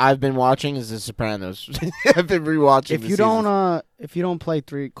don't know. I've been watching is The Sopranos. I've been rewatching. If the you seasons. if you don't play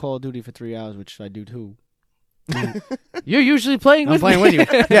Call of Duty for 3 hours, which I do too. You're usually playing I'm with playing me.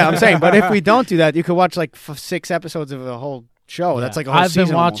 with you. Yeah, I'm saying. But if we don't do that, you could watch like 6 episodes of a whole show. That's like a whole I've season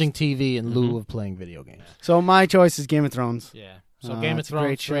been watching almost. TV in lieu Mhm. of playing video games. So my choice is Game of Thrones. Yeah. So Game of it's a Thrones,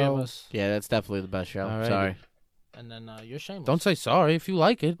 great 3 of show. us, Yeah, that's definitely the best show. Alrighty. Sorry. and then you're shameless. Don't say sorry if you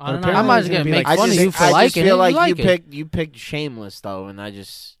like it. I don't But know. I'm apparently not it's gonna gonna be make like fun of you for I liking just feel it. like you like it. you picked Shameless though, and I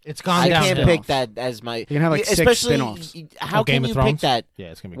just It's gone I down. can't pick that as my. You can have like 6 especially spin-offs. how Game can of you Thrones? pick that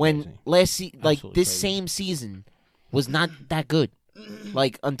Yeah, it's gonna be when crazy. like Absolutely this crazy. same season was not that good,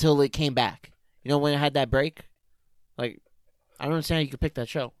 like until it came back. You know when it had that break, like I don't understand how you could pick that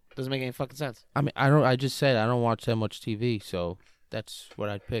show. Doesn't make any fucking sense. I mean, I just said I don't watch that much TV, so that's what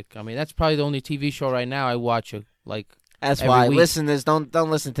I'd pick. I mean, that's probably the only TV show right now I watch. Like, That's Every why week. listeners don't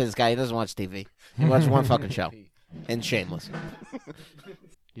listen to this guy. He doesn't watch TV. He watches one fucking show. And Shameless.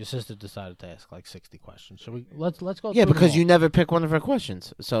 Your sister decided to ask like 60 questions. So let's go. Yeah, through because them you never pick one of her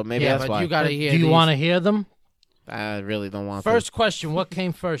questions, so maybe yeah, that's but why. you all. gotta Do hear. you these. want to hear them? I really don't want First question: what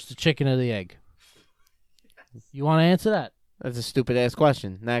came first, the chicken or the egg? You want to answer that? to. That's a stupid ass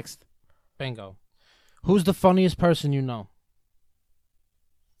question. Next, Bingo. Who's the funniest person you know?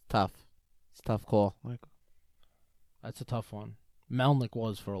 tough. It's a tough call. That's a tough one. Melnick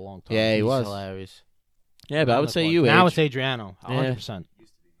was for a long time. Yeah, he He's was. hilarious. Yeah, but I would say you. Now Age. it's Adriano. 100%.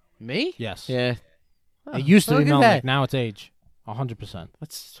 Me? Yes. Yeah, It used to Look be at Melnick. that. Now it's Age. 100%.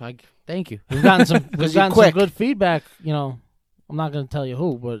 That's like. Thank you. We've gotten some. we've 'Cause you're gotten some quick. good feedback. You know, I'm not going to tell you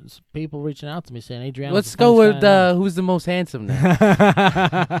who, but it's people reaching out to me saying Adriano. Let's go with who's the most handsome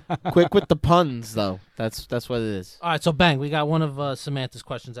now. quick with the puns though. That's what it is. All right, so bang, we got one of Samantha's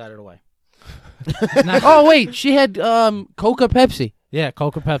questions out of the way. Oh wait, she had Coke or Pepsi. Yeah,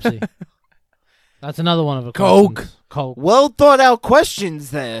 Coke or Pepsi. That's another one of her Coke. questions. Coke. Well thought out questions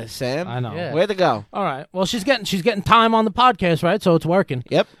there, Sam. I know. Yeah. Way to go. All right. Well, she's getting time on the podcast, right? So it's working.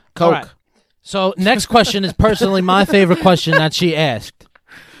 Yep. All Coke. right. So next question is personally my favorite question that she asked.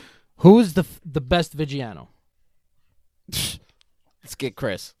 Who's the best Vigiano? Let's get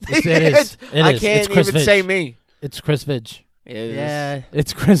Chris. It is. It I is. can't It's Chris even Vidge. say me. It's Chris Vidge. It is. Yeah,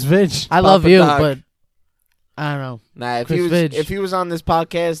 It's Chris Vidge. I love Papa you, Doc. but I don't know. Nah, if Chris he was Vidge. if he was on this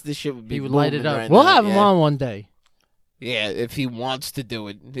podcast, this shit would be He would light it booming up. right We'll now. have him Yeah. on one day. Yeah, if he wants to do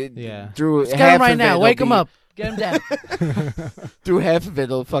it. Yeah. Through Let's half get him right of now. it'll Wake him be- up. Get him down. Through half of it,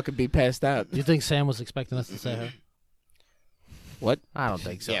 it'll fucking be passed out. Do you think Sam was expecting us to say her? What? I don't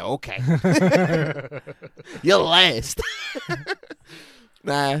think so. Yeah, okay. You're last.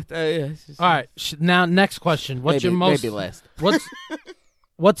 Nah. Yeah, it's just- All right. Now, next question. What's maybe, your most? maybe last.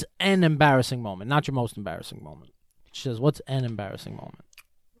 What's an embarrassing moment? Not your most embarrassing moment. She says, "What's an embarrassing moment?"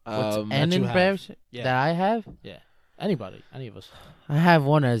 And that you have. embarrassing Yeah. that I have. Anybody, any of us. I have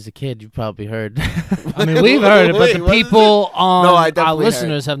one as a kid. You probably heard. I mean, we've heard it, but Wait, the what is people on No, I our definitely heard.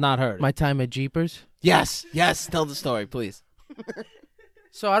 listeners have not heard it. My time at Jeepers. Yes. Tell the story, please.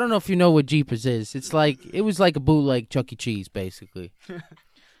 So I don't know if you know what Jeepers is. It was like a bootleg Chuck E. Cheese, basically.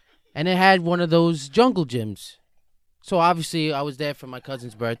 And it had one of those jungle gyms. So obviously I was there for my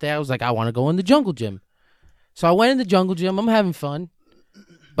cousin's birthday. I was like, I want to go in the jungle gym. So I went in the jungle gym. I'm having fun.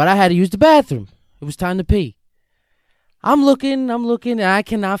 But I had to use the bathroom. It was time to pee. I'm looking, and I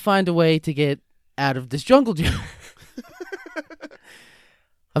cannot find a way to get out of this jungle gym.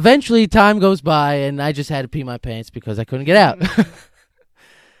 Eventually, time goes by, and I just had to pee my pants because I couldn't get out.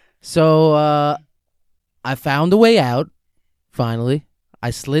 So I found a way out, finally. I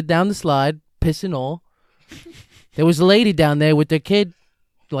slid down the slide, piss and all. There was a lady down there with their kid,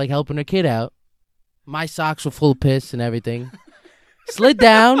 like helping her kid out. My socks were full of piss and everything. Slid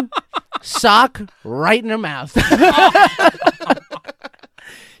down, sock right in her mouth.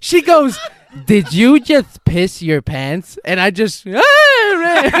 She goes, "Did you just piss your pants?" And I just...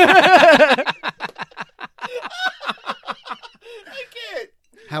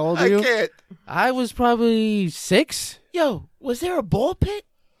 How old are you? can't. I was probably 6. Yo, was there a ball pit?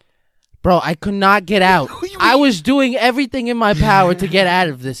 Bro, I could not get out. What do you I mean? was doing everything in my power to get out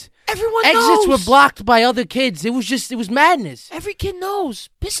of this. Everyone Exits knows. were blocked by other kids. It was madness. Every kid knows.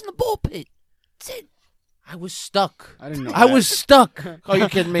 Piss in the ball pit. That's it. I was stuck. I didn't know. I that. was stuck. Oh, you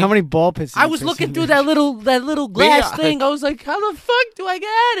kidding me? How many ball pits? did I you was piss looking in? through that little glass I- thing. I was like, how the fuck do I get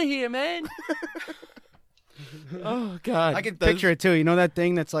out of here, man? Oh God. I can picture it too. You know that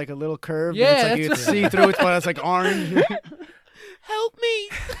thing that's like a little curve? Yeah, It's like you can that's- see through it, but it's like orange. Help me.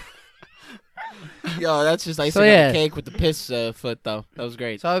 Yo, that's just icing So, on yeah. the cake with the piss foot, though. That was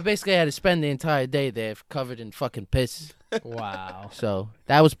great. So I basically had to spend the entire day there covered in fucking piss. Wow. So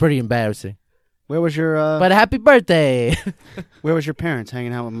that was pretty embarrassing. Where was your But happy birthday. Where was your parents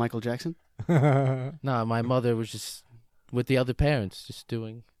hanging out with Michael Jackson? No, my mother was just with the other parents, just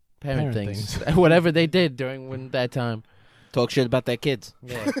doing parent Parent things. Whatever they did during that time. Talk shit about their kids.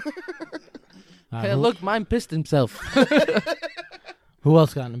 Yeah. Uh, Hey, who, look, mine pissed himself. who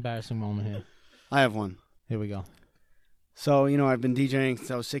else got an embarrassing moment here? I have one. Here we go. So, I've been DJing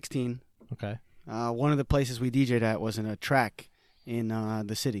since I was 16. Okay. One of the places we DJ'd at was in a track in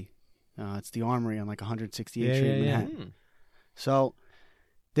the city. It's the Armory on like 168th Street in Manhattan. So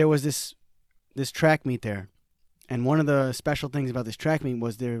there was this track meet there. And one of the special things about this track meet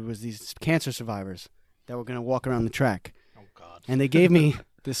was there was these cancer survivors that were going to walk around the track. Oh, God. And they gave me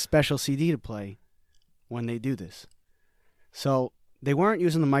this special CD to play when they do this. So they weren't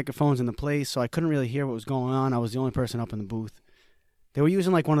using the microphones in the place, so I couldn't really hear what was going on. I was the only person up in the booth. They were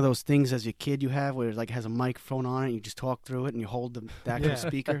using like one of those things as a kid you have where it like has a microphone on it and you just talk through it and you hold the actual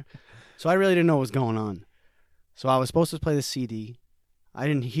speaker. So I really didn't know what was going on. So I was supposed to play the CD. I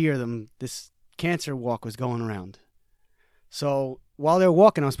didn't hear them. This cancer walk was going around. So while they were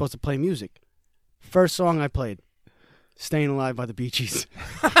walking, I was supposed to play music. First song I played, Staying Alive by the Bee Gees.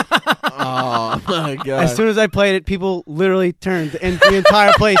 Oh my god! As soon as I played it, people literally turned in the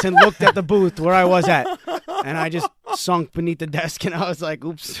entire place and looked at the booth where I was at. And I just sunk beneath the desk and I was like,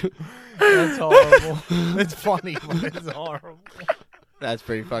 oops. That's horrible. It's funny, but it's horrible. That's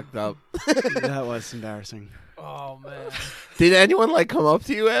pretty fucked up. That was embarrassing. Oh, man. Did anyone like come up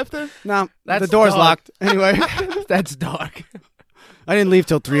to you after? No, That's the door's dark. locked. Anyway, That's dark. I didn't leave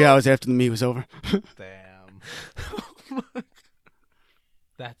till 3 hours after the meet was over. Damn.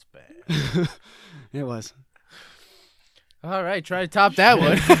 That's bad. It was. All right, try to top that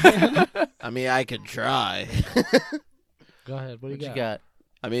one. I mean, I could try. Go ahead. What do What you you got? got?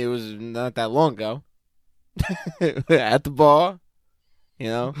 I mean, it was not that long ago. At the bar,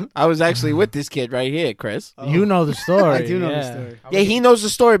 I was actually with this kid right here, Chris. You know the story. I do know the yeah. story. Yeah, he knows the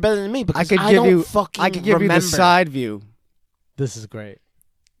story better than me because I could I give don't you. fucking I could give remember. you the side view. This is great.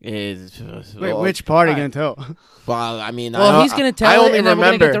 Wait, which part are you gonna tell? Well, I mean, Well, he's gonna tell I it, only and then we're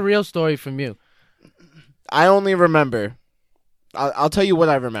gonna get remember. the real story from you. I only remember. I'll tell you what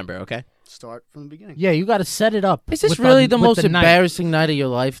I remember. Okay. Start from the beginning. Yeah, you got to set it up. Is this with really the with most night. embarrassing night of your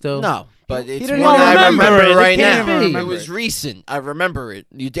life, though? No, but it's didn't one even I remember remember it. right It can't now. be. It was recent. I remember it.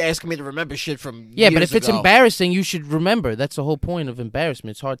 You'd ask me to remember shit from Yeah, but years if it's ago. embarrassing, you should remember. That's the whole point of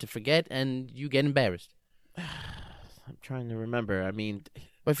embarrassment. It's hard to forget, and you get embarrassed. I'm trying to remember. I mean,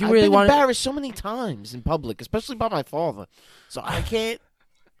 But if you I've really been want, embarrassed so many times in public, especially by my father. So I can't.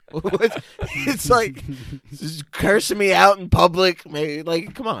 It's like just cursing me out in public. Maybe,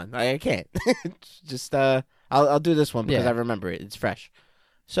 like, come on, I can't. Just I'll do this one because Yeah. I remember it. It's fresh.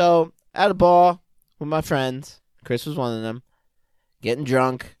 So at a bar with my friends, Chris was one of them. Getting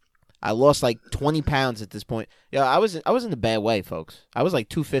drunk. I lost like 20 pounds at this point. Yeah, I was in a bad way, folks. I was like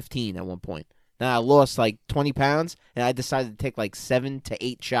 215 at one point. Then I lost like 20 pounds, and I decided to take like 7 to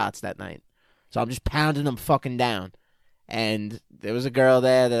 8 shots that night. So I'm just pounding them fucking down. And there was a girl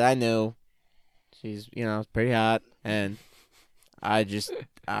there that I knew. She's, pretty hot. And I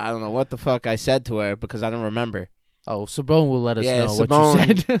don't know what the fuck I said to her because I don't remember. oh, Sabone will let us Yeah, know what Simone-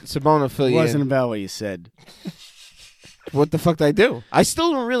 you said. Simone will fill It you in. wasn't about what you said. What the fuck did I do? I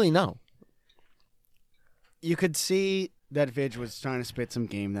still don't really know. You could see that Vidge was trying to spit some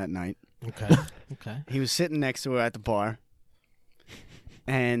game that night. Okay. Okay. He was sitting next to her at the bar,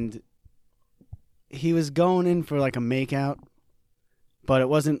 and he was going in for like a makeout, but it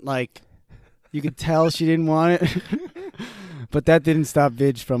wasn't like you could tell she didn't want it. But that didn't stop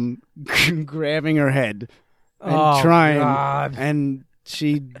Vidge from grabbing her head and Oh, trying, God. and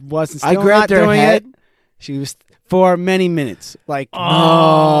she wasn't. I Still grabbed not her doing head. it. She was for many minutes, like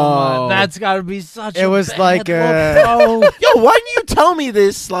Oh, that's got to be such It a was bad like, look, bro. Yo, why didn't you tell me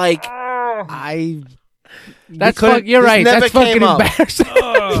this? Like, I. That's couldn't- fuck. You're this right. never That's fucking came up.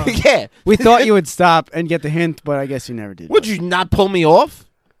 embarrassing. yeah. We thought you would stop and get the hint, but I guess you never did. Would you not pull me off?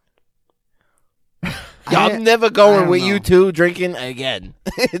 I- I'm never I going don't with know. you two drinking again.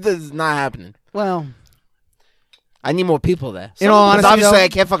 This is not happening. Well, I need more people there. In all Because honesty, obviously though- I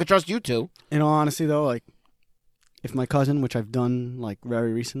can't fucking trust you two. in all honesty, though, like, if my cousin, which I've done like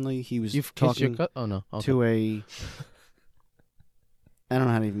very recently, he was You've kissed your talking Oh no. Okay. to a. I don't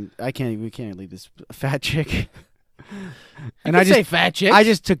know how to even. I can't. We can't leave this fat chick. And I say just, fat chick. I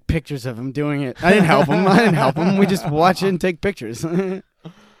just took pictures of him doing it. I didn't help him. We just watch it and take pictures. Should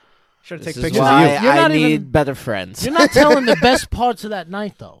have This taken is pictures why of you. You're I not need even- better friends. You're not telling the best parts of that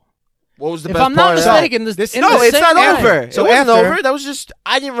night, though. What was the If best I'm not part of that? mistaken, This- in no, the No, it's same not night- over. So it wasn't after- over. That was just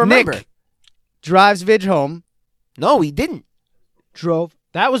I didn't remember. Nick drives Vidge home. No, he didn't. Drove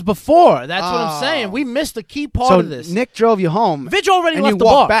That was before. That's what I'm Oh. saying. We missed a key part So of this. Nick drove you home. Vidge already and left you the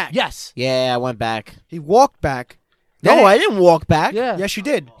walked bar. back. Yes. Yeah, I went back. He walked back. No, I didn't walk back. Yeah. Yes, you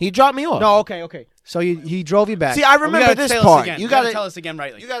did. He dropped me off. No, okay. So he drove you back. See, I We remember gotta this tell us part. again. You We gotta gotta- tell us again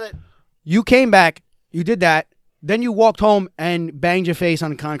rightly. You got it. You came back. You did that. Then you walked home and banged your face on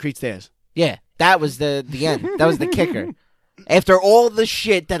the concrete stairs. Yeah, that was the end. That was the kicker. After all the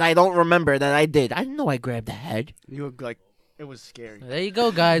shit that I don't remember that I did, I didn't know I grabbed the head. You were like, it was scary. There you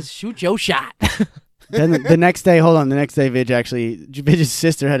go, guys. Shoot your shot. Then the next day, the next day, Vidge's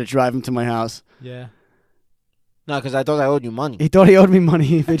sister had to drive him to my house. Yeah. No, because I thought I owed you money. He thought he owed me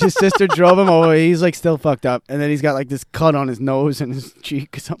money. Vidge's sister drove him over. He's like still fucked up, and then he's got like this cut on his nose and his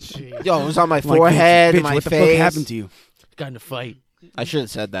cheek or something. Yo, it was on my I'm like, forehead, Vidge, my what the face. fuck happened to you? Got in a fight, I should have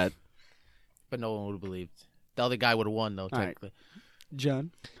said that. but no one would have believed. The other guy would have won, though, right. technically.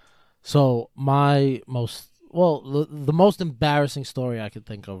 John. So the most embarrassing story I could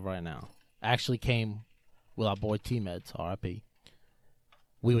think of right now actually came with our boy T-Meds, R.I.P.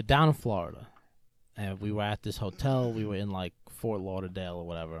 We were down in Florida, and we were at this hotel. We were in like Fort Lauderdale or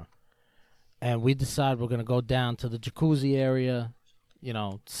whatever, and we decided we're gonna go down to the jacuzzi area,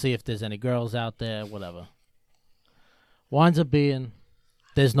 see if there's any girls out there, whatever. Winds up being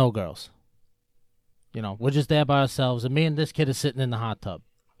there's no girls. We're just there by ourselves, and me and this kid are sitting in the hot tub.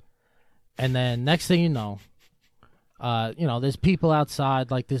 And then next thing you know, there's people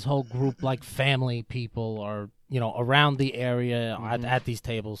outside, like this whole group, like family people, or around the area at these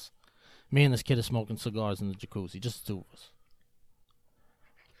tables. Me and this kid are smoking cigars in the jacuzzi, just the two of us.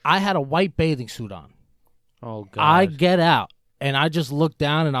 I had a white bathing suit on. Oh, God. I get out, and I just look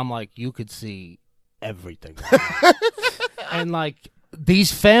down, and I'm like, you could see everything. And like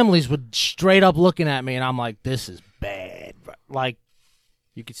these families were straight up looking at me, and I'm like, this is bad. Like.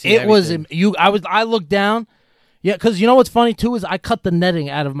 You could see It was everything. I looked down, yeah, because you know what's funny too is I cut the netting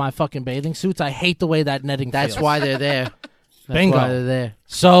out of my fucking bathing suits. I hate the way that netting That's feels. why they're there. That's Bingo. why they're there.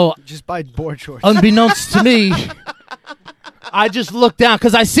 So Just buy board shorts. unbeknownst to me, I just looked down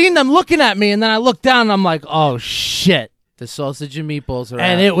because I seen them looking at me, and then I looked down and I'm like, oh shit, The sausage and meatballs are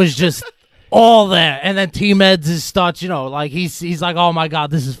and out. it was just all there. And then T-Meds starts, like he's like, oh my god,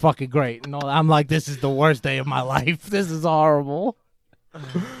 this is fucking great. And I'm like, this is the worst day of my life. This is horrible.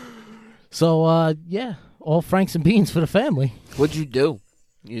 So yeah, all Franks and beans for the family. What'd you do?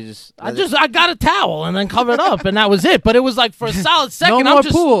 You just I got a towel and then covered up, and that was it. But it was like for a solid second, no more I'm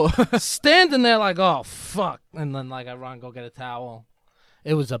just pool. standing there like, oh fuck, and then like I run and go get a towel.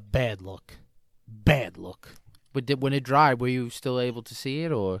 It was a bad look. But when it dried, were you still able to see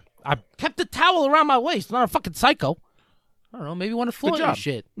it, or I kept the towel around my waist. Not a fucking psycho. I don't know? Maybe you want to flaunt your job.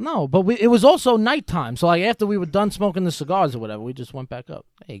 shit. No, but it was also nighttime. So like after we were done smoking the cigars or whatever, we just went back up.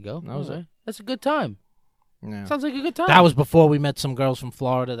 There you go. That was All it. right. That's a good time. Yeah. Sounds like a good time. That was before we met some girls from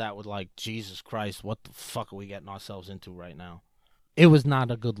Florida that were like, Jesus Christ, what the fuck are we getting ourselves into right now? It was not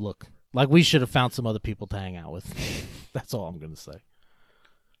a good look. Like, we should have found some other people to hang out with. That's all I'm going to say.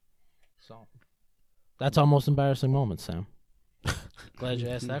 So, that's our most embarrassing moment, Sam. Glad you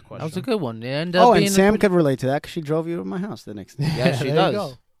asked that question. That was a good one. It ended up Oh, being and a Sam pretty- could relate to that because she drove you to my house the next day. Yeah, she there does. you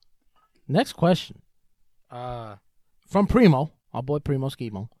go. Next question. From Primo, our boy Primo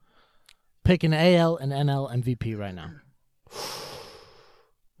Schemo. Picking AL and NL MVP right now.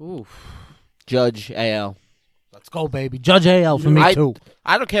 Oof. Judge AL. Let's go, baby. Judge AL for me, too.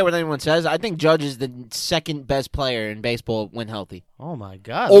 I don't care what anyone says. I think Judge is the second best player in baseball when healthy. Oh my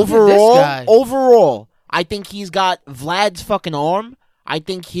God. Look at this guy. Overall, I think he's got Vlad's fucking arm. I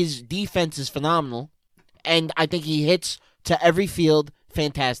think his defense is phenomenal, and I think he hits to every field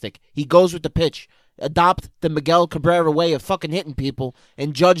fantastic. He goes with the pitch. Adopt the Miguel Cabrera way of fucking hitting people,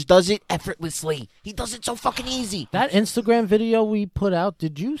 and Judge does it effortlessly. He does it so fucking easy. That Instagram video we put out,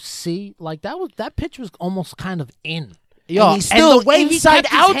 did you see? Like, that pitch was almost kind of in. Yo, and he's still and the way inside he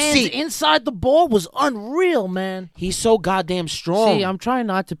kept out his hands seat. inside the ball was unreal, man. He's so goddamn strong. See, I'm trying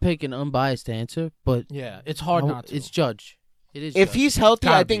not to pick an unbiased answer, but Yeah, it's hard not to. It's Judge. It is. If Judge. he's healthy,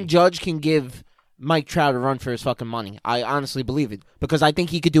 Gotta I think be. Judge can give Mike Trout a run for his fucking money. I honestly believe it because I think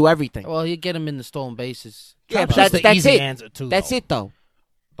he could do everything. well, you get him in the stolen bases, Yeah, Trout's but just the that's easy it. answer too. That's though. it, though.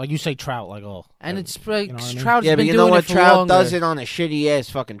 Like you say, Trout. Like, oh, and it's like know what I mean? Trout's Yeah, but been you doing know what? it for Trout longer. does it on a shitty ass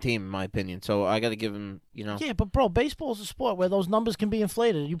fucking team, in my opinion. So I got to give him, yeah, but bro, baseball's a sport where those numbers can be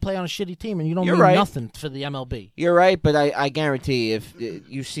inflated. You play on a shitty team and you don't You're mean right. nothing for the MLB. You're right, but I guarantee if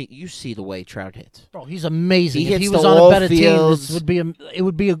you see the way Trout hits. Bro, he's amazing. He If he hits was the on a all better fields. team, it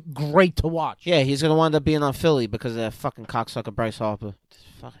would be a great to watch. Yeah, he's gonna wind up being on Philly because of that fucking cocksucker Bryce Harper.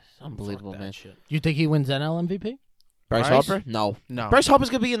 Fuck, it's unbelievable, Fuck that man. shit. You think he wins NL MVP? Bryce Bryce? Harper? No. No. Bryce Harper's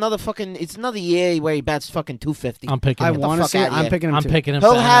gonna be it's another year where he bats fucking 250. I'm picking I him. want to fuck see it. outta I'm here. picking him I'm too. picking him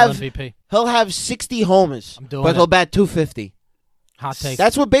He'll for NL have- MVP. He'll have 60 homers, I'm doing but it. he'll bat 250. Hot take.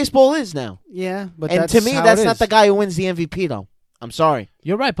 That's what baseball is now. Yeah, but And that's to me, how that's it not is. the guy who wins the MVP, though. I'm sorry.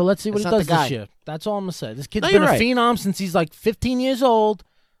 You're right, but let's see what That's he not does the guy. this year. That's all I'm gonna say. This kid's No, been you're a right. phenom since he's like 15 years old.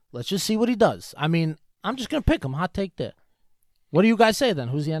 Let's just see what he does. I mean, I'm just gonna pick him. Hot take there. What do you guys say then?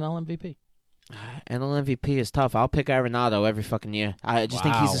 Who's the NL MVP? NL MVP is tough. I'll pick Arenado every fucking year. I just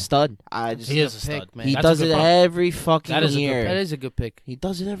think he's Wow. a stud. I just He is a pick, stud, man. he That's a does good it pick. every fucking That is a good year. That is a good pick. He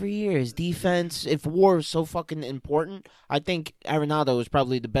does it every year. His defense, if WAR is so fucking important, I think Arenado is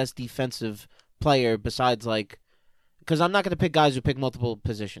probably the best defensive player besides, like, because I'm not going to pick guys who pick multiple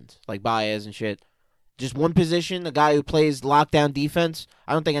positions, like Baez and shit. Just one position, a guy who plays lockdown defense.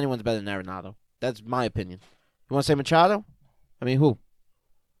 I don't think anyone's better than Arenado. That's my opinion. You want to say Machado? I mean, who?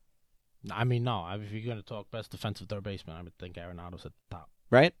 I mean, no. If you're gonna talk best defensive third baseman, I would think Arenado's at the top.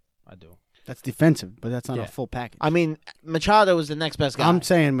 Right? I do. That's defensive, but that's not Yeah. a full package. I mean, Machado is the next best guy I'm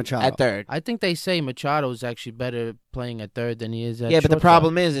saying Machado. at third. I think they say Machado is actually better playing at third than he is at Yeah, but the shortstop.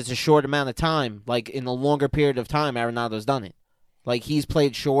 problem is it's a short amount of time. Like, in a longer period of time, Arenado's done it. Like, he's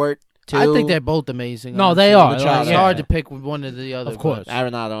played short, too. I think they're both amazing. No, honestly. they are. It's Yeah. hard to pick one or the other. Of course.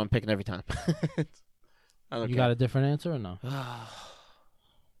 Arenado, I'm picking every time. I don't You care. got a different answer or no?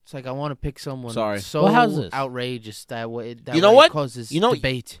 It's like I want to pick someone Sorry. so Well, how's this? outrageous that way. That You know way it what? Causes You know-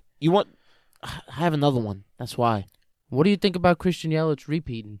 debate. You want... I have another one. That's why. What do you think about Christian Yelich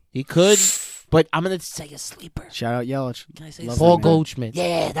repeating? He could, but I'm going to say a sleeper. Shout out Yelich. Can I say Love Paul man. Goldschmidt.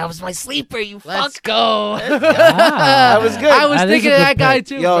 Yeah, that was my sleeper, you Let's fuck. go. That was good. I was That is thinking a of good that guy pick.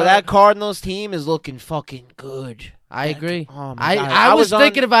 too. Yo, bro. that Cardinals team is looking fucking good. I agree. Oh, my God. I was on-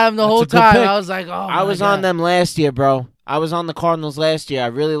 thinking about him the That's whole a good time. pick. I was like, oh, I was on them last year, bro. I was on the Cardinals last year. I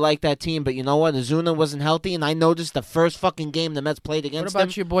really liked that team, but you know what? Azuna wasn't healthy, and I noticed the first fucking game the Mets played What against about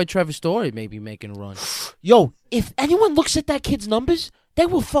them. your boy Trevor Story maybe making a run? Yo, if anyone looks at that kid's numbers, they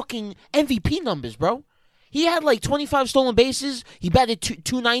were fucking MVP numbers, bro. He had like 25 stolen bases. He batted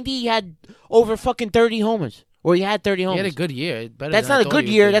 290. He had over fucking 30 homers. Or he had 30 He homers. had a good year. Better That's than I not a thought good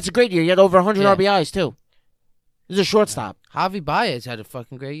he would year. be. That's a great year. He had over 100 Yeah. RBIs, too. He's a shortstop. Javi Baez had a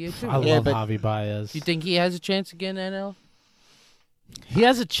fucking great year too. I Yeah, love but- Javi Baez. You think he has a chance again, NL? He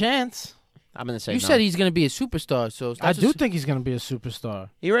has a chance. I'm going to say You no. said he's going to be a superstar, so I do think he's going to be a superstar.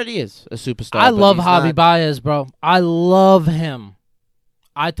 He already is a superstar. I but love he's Javi not- Baez, bro. I love him.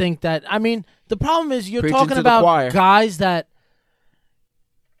 I think that, I mean, the problem is you're Preaching talking to the about choir. guys that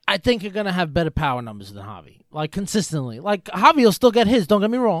I think are going to have better power numbers than Javi. Like, consistently. Like, Javi will still get his, don't get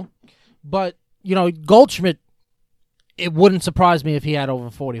me wrong. But, you know, Goldschmidt, it wouldn't surprise me if he had over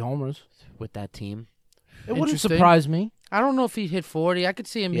 40 homers. with that team. It wouldn't Interesting. surprise me. I don't know if he'd hit 40. I could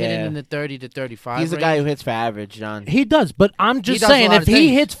see him hitting Yeah. in the 30 to 35 He's the range. guy who hits for average, John. He does, but I'm just does a saying, lot if of he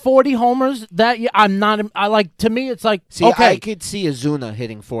things. hits 40 homers, that year, I'm not. I like to me, it's like See, okay. I could see Azuna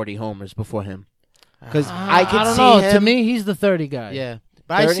hitting 40 homers before him. Because Ah, I could I don't see know. him. To me, he's the 30 guy. Yeah.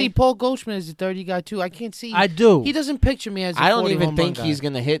 But I 30? see Paul Goldschmidt as a 30 guy too. I can't see. I do. He doesn't picture me as a I don't 40 even home think run he's guy.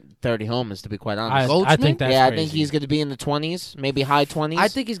 going to hit 30 homers, to be quite I, honest. I Goldschmidt? think that's yeah, I crazy. think he's going to be in the 20s, maybe high 20s. I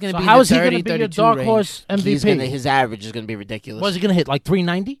think he's going So to be how in is the he 30, going to be your 32 dark range. horse MVP? His average is going to be ridiculous. What is he going to hit? Like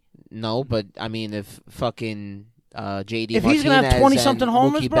 390? No, but I mean, if fucking JD If he's gonna have Martinez 20-something and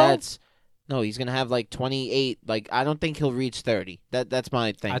homers, Mookie bro? Betts, no, he's going to have like 28. Like, I don't think he'll reach 30. That's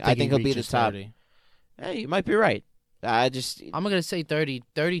my thing. I think he'll be the top. 30. Hey, you might be right. I just I'm going to say 30,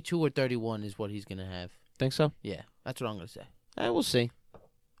 32 or 31 is what he's going to have. think so. Yeah, that's what I'm going to say. We'll see.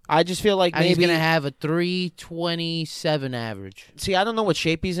 I just feel like And he's maybe going to have a 327 average. See, I don't know what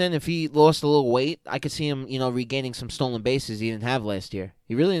shape he's in. If he lost a little weight, I could see him, regaining some stolen bases he didn't have last year.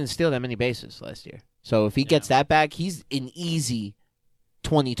 He really didn't steal that many bases last year. So if he gets that back, he's an easy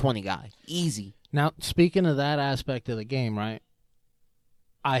 2020 guy. Easy. Now, speaking of that aspect of the game, right?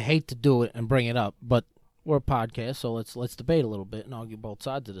 I hate to do it and bring it up, but we're a podcast, so let's debate a little bit and argue both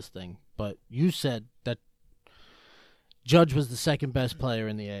sides of this thing. But you said that Judge was the second best player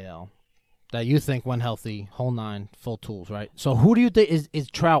in the AL. That you think when healthy, whole nine, full tools, right? So who do you think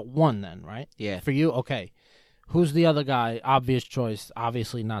is Trout one then, right? Yeah. For you, okay. Who's the other guy? Obvious choice.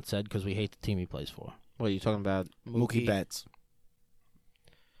 Obviously not said because we hate the team he plays for. What are you talking about? Mookie Betts.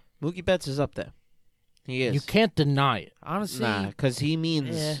 Mookie Betts is up there. He is. You can't deny it. Honestly, Nah, because he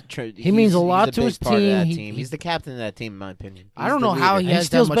means Yeah. He means a lot he's to big his part of that team. team. He's the captain of that team, in my opinion. I He's don't the know how leader. he And has that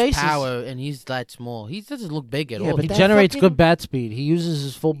steals much bases. power and he's that small. He doesn't look big at Yeah, all. but He that generates fucking- good bat speed. He uses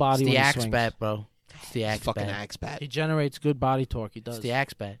his full It's body the when he axe swings. bat, bro. It's the He's axe fucking bat. axe bat. He generates good body torque. He It's does. the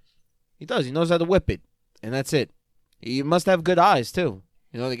axe bat. He does. He knows how to whip it, and that's it. He must have good eyes too.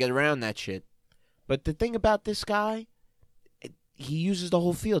 To get around that shit. But the thing about this guy, he uses the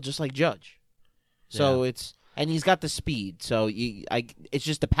whole field just like Judge. So and he's got the speed. So it's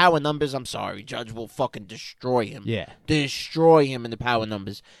just the power numbers. I'm sorry, Judge will fucking destroy him. Yeah. Destroy him in the power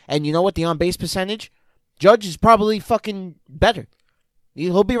numbers. And you know what? The on base percentage, Judge is probably fucking better.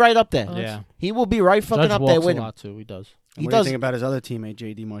 He'll be right up there. Yeah. He will be right fucking Judge up there walks with a him. lot too. He does. And He what do you does. think about his other teammate,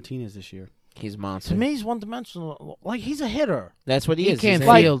 J.D. Martinez, this year? He's a monster. To me, he's one-dimensional. Like, he's a hitter. That's what he He is. can't He's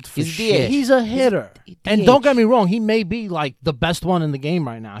like- field for he's shit. DH. He's a hitter. He's And DH. don't get me wrong, he may be like the best one in the game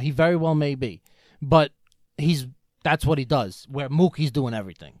right now. He very well may be. But that's what he does. Where Mookie's doing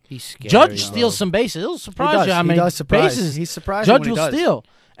everything. He's scary. Judge bro. steals some bases. It'll He surprise does. you how He many does surprise. bases He's surprised Judge when he will does. steal.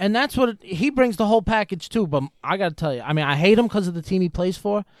 And that's what he brings the whole package too. But I got to tell you, I mean, I hate him because of the team he plays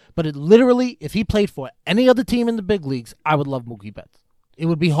for. But it literally, if he played for any other team in the big leagues, I would love Mookie Betts. It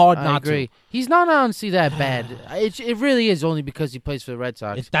would be hard I not agree. He's not honestly that bad. It really is only because he plays for the Red to.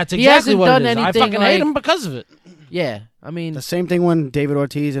 Sox. That's He exactly hasn't what done it is. I anything fucking hate like- him because of it. Yeah, I mean, The same thing when David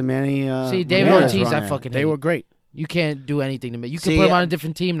Ortiz and Manny. See, David Ramirez Ortiz, were on I there. fucking They hate. were great. you can't do anything to me. You can See, put him on a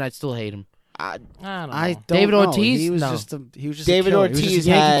different team, and I'd still hate him. I don't know. I don't David know. Ortiz? He was No. just a, he was just David a killer. He was Ortiz just a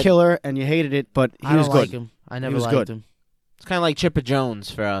Yankee had- killer, and you hated it, but he I was don't good. like him. I never was liked good. him. It's kind of like Chipper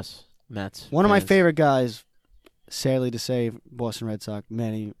Jones for us Mets. One of my fans. favorite guys, sadly to say, Boston Red Sox,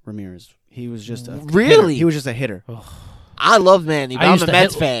 Manny Ramirez. He was just a Really? hitter. He was just a hitter. I love Manny, but I I'm used a to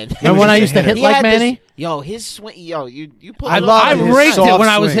Mets hit- fan. Remember when I used to hit He like had this- Manny? his swing. You put. I it up. loved I his raked it soft when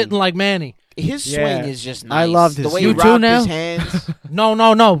I was swing. hitting like Manny. His swing Yeah. is just I nice. loved the his way swing. he You too rocked now? his hands.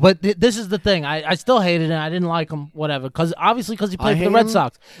 No. But this is the thing. I still hated it. I didn't like him. Whatever. Because he played for the hate Red him,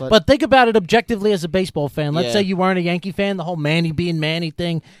 Sox. but- But think about it objectively as a baseball fan. Let's Yeah. say you weren't a Yankee fan. The whole Manny being Manny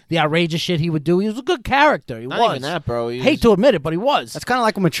thing, the outrageous shit he would do. He was a good character. He Not was. even that, bro. He Hate was- to admit it, but he was. That's kind of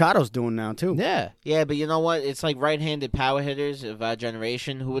like what Machado's doing now too. Yeah. Yeah, but you know what? It's like right-handed power hitters of our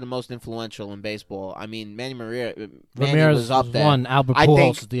generation. Who were the most influential in baseball? I mean, Manny Ramirez was up there. one. Albert I Pujols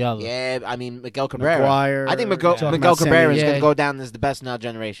think- is the other. Yeah, I mean Miguel Cabrera. McGuire. I think Talking Miguel about Cabrera is Sammy. going Yeah. to go down as the best in our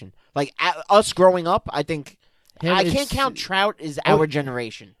generation. Like us growing up, I think Him I is- can't count Trout as our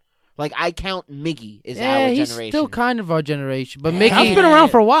generation. Like I count Miggy as Yeah, our he's generation. still kind of our generation, but Yeah. Mickey. Trout's been around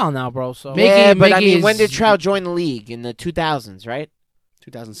for a while now, bro. So Mickey- Yeah, but I mean, Mickey when is- did Trout join the league? In the 2000s, right?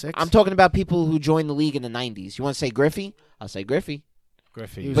 2006. I'm talking about people who joined the league in the 90s. You want to say Griffey? I'll say Griffey.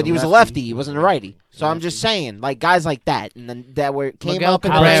 Griffey. He was But a he was a lefty. lefty. He wasn't a righty. So I'm just saying, like guys like that, and then that came Miguel up in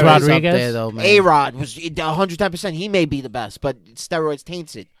the Cabrera Alex is Alex up Rodriguez. there, though, man. A-Rod was 110%. He may be the best, but steroids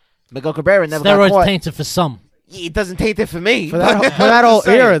taints it. Miguel Cabrera never got Steroids caught. tainted for some. It doesn't taint it for me. for that whole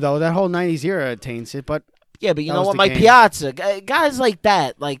era though, that whole '90s era taints it. But Yeah, but you That know was what? the Mike game. Piazza, guys like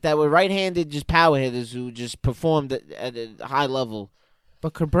that were right-handed, just power hitters who just performed at a high level.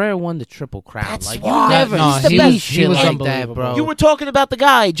 But Cabrera won the Triple Crown. That's like why. you never No, see he was- shit he was like that, unbelievable. bro. You were talking about the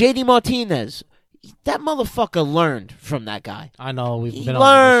guy, J.D. Martinez. That motherfucker learned from that guy. I know we've He been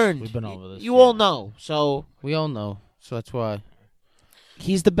learned. over this. We've been over this. You yeah. all know. So We all know, so that's why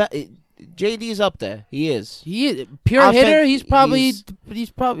he's the best. JD's up there. He is. he is pure I think hitter. He's probably he's-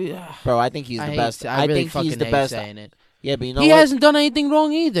 Bro, I think he's the best. I really think fucking he's the hate best. saying it. Yeah, but you know He what? hasn't done anything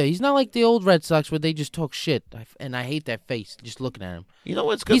wrong either. He's not like the old Red Sox where they just talk shit, and I hate that face just looking at him. You know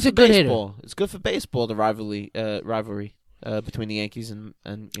what's good He's for a good hitter. baseball? It's good for baseball, the rivalry between the Yankees and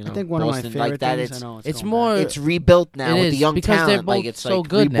you know I think one Boston. of my favorite like that, things. I know it's going more- back. it's rebuilt now It with is the young because talent. they're both like it's so like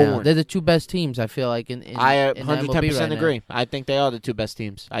good now. reborn. They're the two best teams. I feel like in I in the MLB 110% right now. agree. I think they are the two best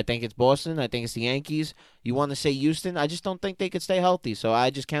teams. I think it's Boston. I think it's the Yankees. You want to say Houston? I just don't think they could stay healthy. So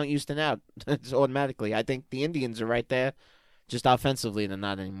I just count Houston out just automatically. I think the Indians are right there. Just offensively, they're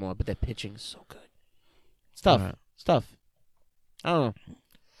not anymore. But their pitching is so good. It's tough. Alright. It's tough. I don't know.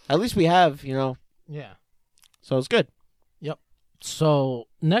 At least we have, you know. Yeah. So it's good. So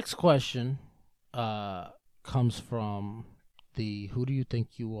next question comes from the "Who Do You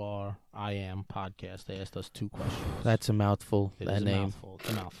Think You Are? I Am" podcast. They asked us two questions. That's a mouthful. It that is a name. mouthful. It's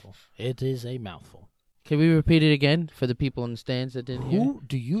a mouthful. It is a mouthful. Can we repeat it again for the people in the stands that didn't hear? Who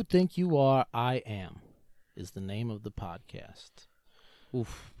do you think you are? I am is the name of the podcast.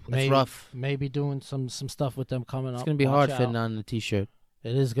 Oof, that's Maybe- rough. Maybe doing some stuff with them coming It's up. gonna be Watch hard fitting out. on the T-shirt.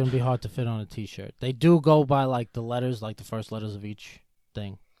 It is gonna be hard to fit on a T-shirt. They do go by like the letters, like the first letters of each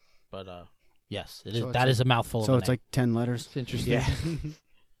thing. But yes, it is. So That it's is a mouthful. So of a it's name. like 10 letters. It's interesting. Yeah.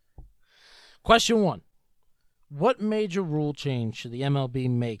 Question 1. What major rule change should the MLB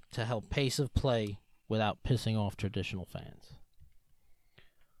make to help pace of play without pissing off traditional fans?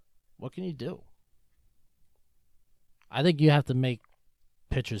 What can you do? I think you have to make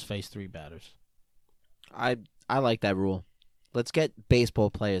pitchers face 3 batters. I like that rule. Let's get baseball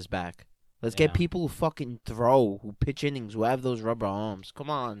players back. Let's Yeah. get people who fucking throw, who pitch innings, who have those rubber arms. Come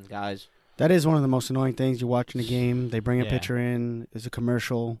on, guys. That is one of the most annoying things. You're watching a game, they bring a Yeah. pitcher in, there's a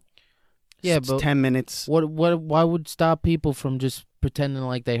commercial. Yeah, it's but 10 minutes. Why would stop people from just pretending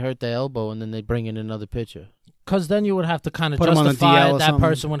like they hurt their elbow and then they bring in another pitcher? Because then you would have to kind of Put 'em on the justify DL it. or That something.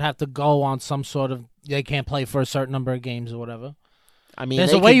 person would have to go on some sort of, they can't play for a certain number of games or whatever. I mean,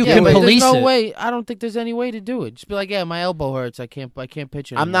 There's they a way could you do can it. but police there's no it. way. I don't think there's any way to do it. Just be like, yeah, my elbow hurts. I can't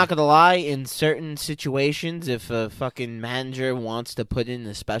pitch anymore. I'm not gonna lie. In certain situations, if a fucking manager wants to put in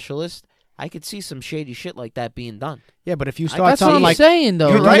a specialist, I could see some shady shit like that being done. Yeah, but if you I- start That's what something I'm like saying, though.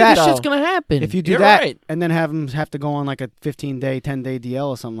 you do Like, that, this shit's though. gonna happen. if you do You're that right. and then have to go on like a 15-day, 10-day DL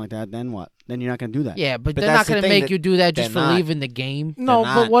or something like that, then what? Then you're not going to do that. yeah, but But they're that's not the gonna thing make that you do that just for they're not. leaving the game. No,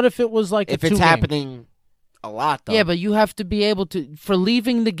 They're but not. what if it was like If a it's two-game? happening a lot, though. Yeah, but you have to be able to for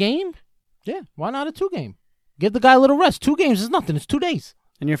leaving the game. Yeah, why not a 2-game? Give the guy a little rest. 2 games is nothing. It's 2 days.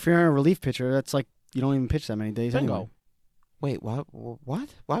 And if you're a relief pitcher, that's like you don't even pitch that many days Bingo. anyway. Wait, what? What?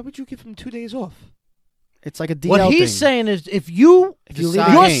 Why would you give him 2 days off? It's like a DL What he's thing. saying is, if you leave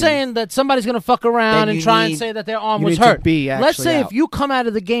the you're game, saying that somebody's gonna fuck around Then and you try and need- say that their arm you was need hurt. to be Let's actually say out. if you come out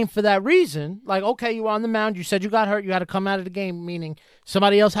of the game for that reason, like okay, you were on the mound, you said you got hurt, you had to come out of the game, meaning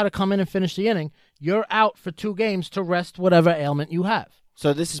somebody else had to come in and finish the inning. You're out for 2 games to rest whatever ailment you have.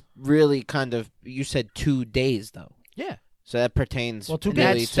 So this is really kind of. You said 2 days though. Yeah. So that pertains. Well, 2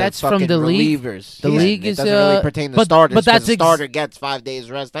 really games. to That's from fucking the league. relievers. The league it is, doesn't really pertain to but starters. that's 'cause the ex- starter gets 5 days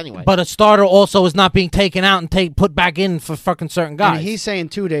rest anyway. But a starter also is not being taken out and put back in for fucking certain I guys. mean, he's saying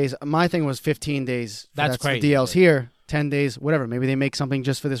 2 days. My thing was 15 days. That's crazy. The DL's here, 10 days, whatever. Maybe they make something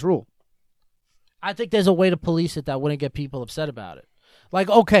just for this rule. I think there's a way to police it that wouldn't get people upset about it. Like,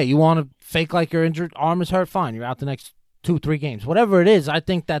 okay, you want to fake like your injured arm is hurt, fine. You're out the next 2-3 games. Whatever it is, I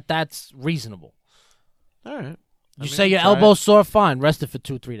think that's reasonable. all right. You say your elbow's sore, fine. Rest it for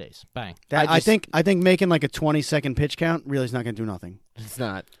 2-3 days. Bang. I think making like a 20-second pitch count really is not going to do nothing. It's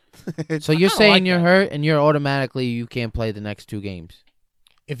not. So you're don't saying like you're that. hurt and you're automatically you can't play the next 2 games.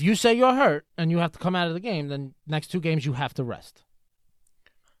 If you say you're hurt and you have to come out of the game, then next 2 games you have to rest.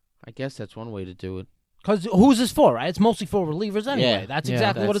 I guess that's one way to do it. Because who's this for, right? It's mostly for relievers anyway. Yeah. That's Yeah,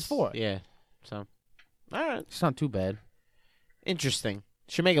 exactly what it's for. Yeah. So, all right. It's not too bad. Interesting.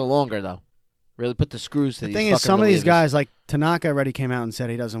 Should make it longer though. Really put the screws to The these thing is, fucking some of these relievers. guys, like Tanaka, already came out and said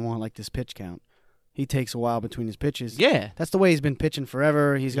he doesn't want like this pitch count. He takes a while between his pitches. Yeah, That's the way he's been pitching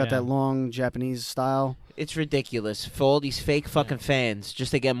forever. He's got Yeah. that long Japanese style. it's ridiculous for all these fake fucking fans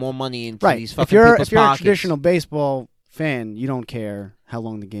just to get more money into Right. these fucking If you're people's a pockets. traditional baseball fan, you don't care how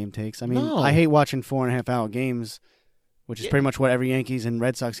long the game takes. I mean, No. I hate watching 4.5-hour games, which is Yeah. pretty much what every Yankees and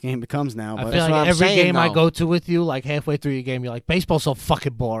Red Sox game becomes now. I But feel That's like what I'm every saying, game I though. go to with you, like halfway through your game, you're like, baseball's so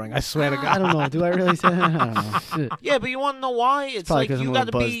fucking boring. I swear to God. I don't know. Do I really say that? I don't know. Yeah, but you want to know why? It's Probably like 'cause I'm you a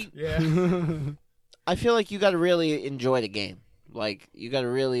got to little be. Yeah. I feel like you got to really enjoy the game. Like you got to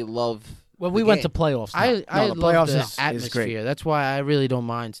really love. Well, we the went game. to playoffs. now. I the love playoffs the is atmosphere. great. That's why I really don't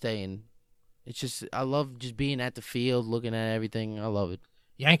mind staying. It's just I love just being at the field, looking at everything. I love it.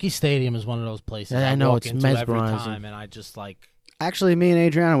 Yankee Stadium is one of those places Yeah, I know, walk it's into every mesmerizing. time, and I just like Actually, me and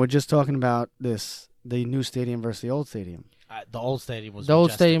Adriana were just talking about this: the new stadium versus the old stadium. the old stadium was The old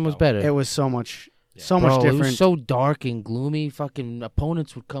majestic, stadium was though. better. It was so much, Yeah. so Bro, much it different. was so dark and gloomy. Fucking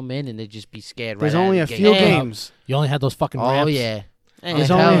opponents would come in and they'd just be scared. There's right only out a of the few gate. games. You only had those fucking Oh ramps. yeah. There's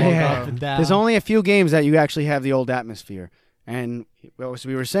Hell, only- bro. yeah. Up and down. There's only a few games that you actually have the old atmosphere. And as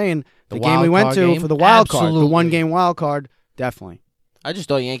we were saying, The the game we wild went card to game? for the wild card, the Absolutely. 1-game wild card, definitely. I just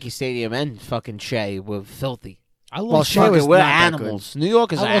thought Yankee Stadium and fucking Shea were filthy. I Well, lost, Shea Fucking, was we're not that animals. New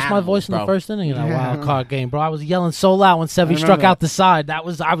York is I lost my animals, voice in bro. the first inning of that Yeah. wild card game, bro. I was yelling so loud when Sevy I struck remember out the side. I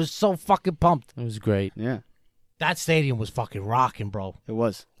was so fucking pumped. It was great. Yeah, That stadium was fucking rocking, bro. it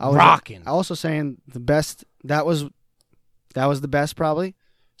was. Rocking. I also saying the best. That was the best probably.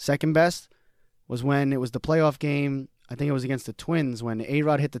 Second best was when it was the playoff game. I think it was against the Twins when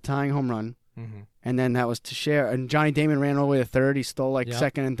A-Rod hit the tying home run, and then that was Teixeira and Johnny Damon ran all the way to third. He stole like Yep.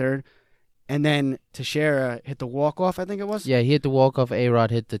 second and third, and then Teixeira hit the walk-off. I think it was. Yeah, he hit the walk-off.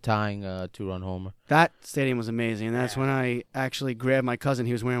 A-Rod hit the tying 2-run homer. That stadium was amazing, and that's when I actually grabbed my cousin.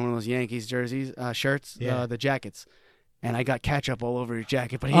 He was wearing one of those Yankees jerseys, shirts, Yeah. the jackets, and I got ketchup all over his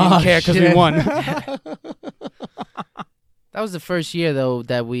jacket, but he Oh, didn't care because we shit. won. That was the first year though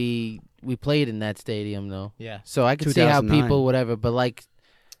that we played in that stadium though. Yeah. So I could see how 2009. people whatever, but like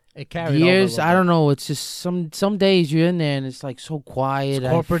It carried years, over a I little don't know. It's just some days you're in there and it's like so quiet.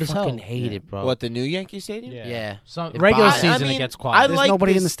 It's corporate I as hell. fucking hate Yeah. it, bro. What, the new Yankee Stadium? bit. Yeah. Some It regular bothers- season I mean, it gets I quiet. There's like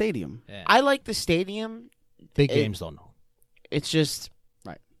nobody in this- the stadium. Yeah. I like the stadium. Big it- games don't know. It's just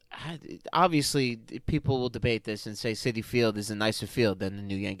Right. Obviously, people will debate this and say City Field is a nicer field than the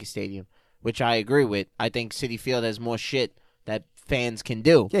new Yankee Stadium, which I agree with. I think City Field has more shit that fans can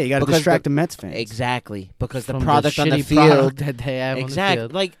do. Yeah, you got to Because distract the Mets fans. Exactly, because the From product on the shitty field. product that they have Exactly, on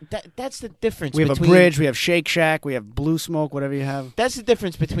the field. like that's the difference. We have between, a bridge. We have Shake Shack. We have Blue Smoke. Whatever you have. That's the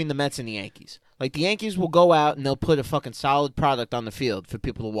difference between the Mets and the Yankees. Like the Yankees will go out and they'll put a fucking solid product on the field for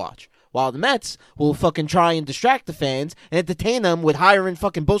people to watch, while the Mets will fucking try and distract the fans and entertain them with hiring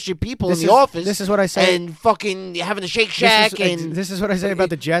fucking bullshit people in the office. This is what I say. and fucking having a Shake Shack and This is what I say about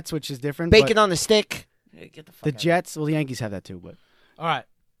the Jets, which is different. bacon but on the stick. Get the fuck the out. Jets. Well, the Yankees have that too, but All right.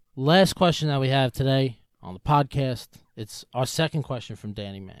 Last question that we have today on the podcast. It's our second question from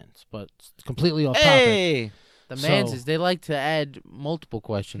Danny Mans, but it's completely off topic. Hey, The So- Manses, they like to add multiple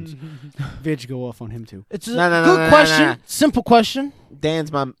questions. Vidge go off on him too. It's a No, no, no, good no, no, question. no. Simple question.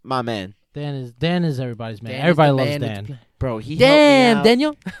 Dan's my man, Dan is everybody's man. Dan is Everybody the loves man with Dan. the- bro. He Damn, helped me out.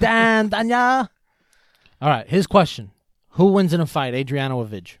 Daniel. Dan, Danya. All right, his question. Who wins in a fight, Adriano or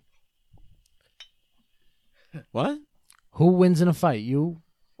Vidge? What? Who wins in a fight, you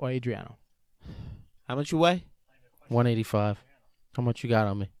or Adriano? How much you weigh? 185. How much you got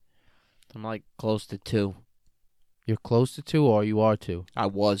on me? I'm like close to 2. You're close to 2 or you are 2? I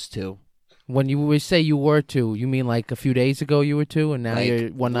was 2. When you say you were 2, you mean like a few days ago you were 2 and now Like, you're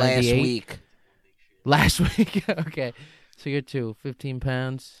 198? last week. Last week? Okay. So you're 2, 15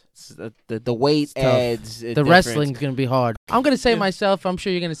 pounds. It's the weight It's tough. adds. The wrestling's going to be hard. I'm going to say myself. I'm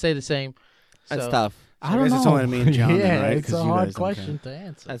sure you're going to say the same. That's So- tough. I I don't guess know. it's only me and John, yeah, right? it's 'Cause a you hard guys don't question to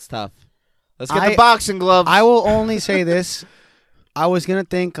answer. That's tough. Let's get I- the boxing gloves. I will only say this. I was gonna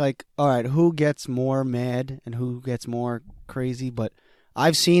think like, all right, who gets more mad and who gets more crazy? But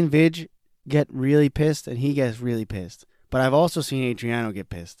I've seen Vidge get really pissed and he gets really pissed. But I've also seen Adriano get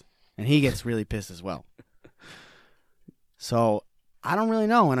pissed and he gets really pissed as well. So I don't really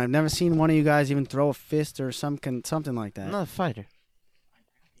know, and I've never seen one of you guys even throw a fist or something like that. I'm not a fighter.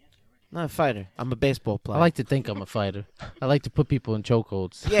 Not a fighter. I'm a baseball player. I like to think I'm a fighter. I like to put people in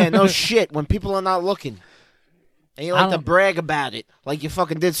chokeholds. Yeah, no shit. When people are not looking, and you I like to don't- brag about it, like you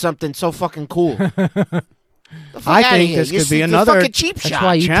fucking did something so fucking cool. The fuck I outta think here. this You could be see the another- fucking cheap That's shot.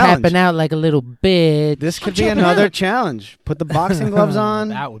 why you challenge. tapping out like a little bitch. This could I'm be jumping another out. challenge. Put the boxing gloves on.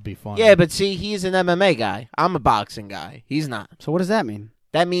 That would be fun. Yeah, but see, he's an MMA guy. I'm a boxing guy. He's not. So what does that mean?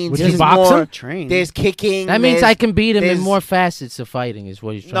 That means Would you he's box more. him? Train. There's kicking. That means there's- I can beat him in there's- more facets of fighting, is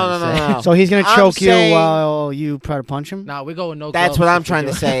what he's trying No, to no, say. no, no. So he's gonna I'm choke you saying- while you try to punch him. Nah, we go with no That's gloves what I'm if we trying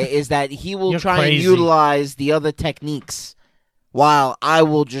do to it. say is that he will You're try crazy. and utilize the other techniques, while I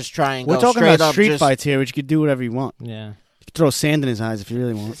will just try and We're go talking straight about up. street just, fights here, which you could do whatever you want. Yeah. You could throw sand in his eyes if you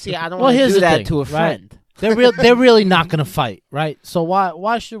really want. See, I don't Well, want to here's do the that thing, to a right? friend. They're really not going to fight, right? So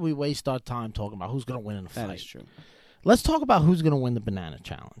why should we waste our time talking about who's going to win in a That fight? is true. Let's talk about who's going to win the banana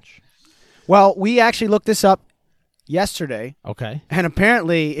challenge. Well, we actually looked this up yesterday, Okay. and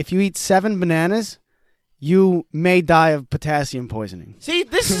apparently, if you eat 7 bananas, you may die of potassium poisoning. See,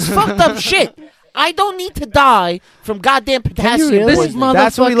 this is fucked up shit. I don't need to die from goddamn potassium really? This poisoning.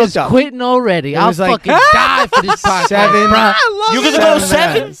 That's what we looked motherfucker's up. quitting already. It I'll was like, fucking die for this podcast, 7. bruh. You're gonna go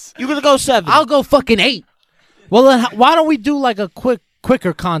 7? bananas. You're gonna go 7? I'll go fucking 8. Well, then why don't we do like a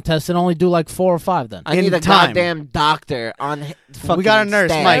quicker contest and only do like 4 or 5 then? I need in a time. goddamn doctor on fucking We got a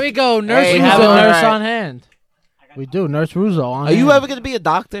nurse, staff. Mike. There we go, Nurse Hey, We Russo. have a Russo. nurse Alright. on hand. We do, Nurse Russo on Are hand. you ever gonna be a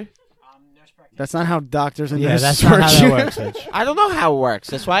doctor? That's not how doctors and Yeah, nurses that's not how that work. works, Mitch. I don't know how it works.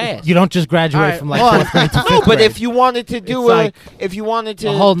 That's why I asked. You don't just graduate Alright, from like hold on. 4th grade to 5th No, but grade. if you wanted to do It's like if you wanted to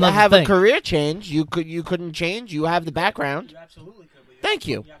a whole nother have thing. a career change, you couldn't change. You have the background. Thank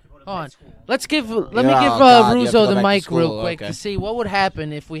you. Hold on. Let me give Oh, God, you have Russo to go the back to mic real school, quick okay. to see what would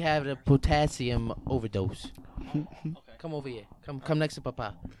happen if we had a potassium overdose. Come over here. Come next to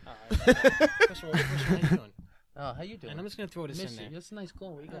Papa. First of all, how you doing? Oh, how you doing? And I'm just gonna throw this Miss in you. there. That's a nice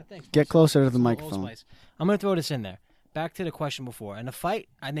clone. What you got? Thanks. Get boss. closer to the Old microphone. Spice. I'm gonna throw this in there. Back to the question before. In a fight,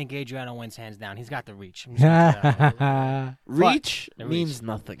 I think Adriano wins hands down. He's got the reach. I'm just gonna throw that out there. Reach The means reach.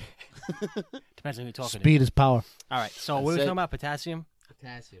 nothing. Depends on who you're talking to. Speed is power. All right. So That's we were it. talking about potassium,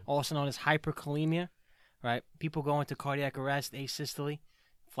 Potassium. also known as hyperkalemia, right? People go into cardiac arrest, asystole,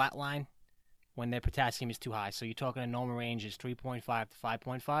 flatline, when their potassium is too high. So you're talking a normal range is 3.5 to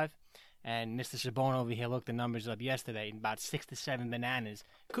 5.5. And Mr. Sabone over here looked the numbers up yesterday. About 6 to 7 bananas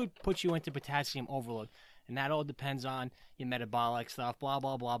could put you into potassium overload. And that all depends on your metabolic stuff, blah,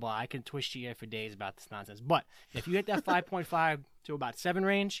 blah, blah, blah. I can twist your ear for days about this nonsense. But if you hit that 5.5 to about 7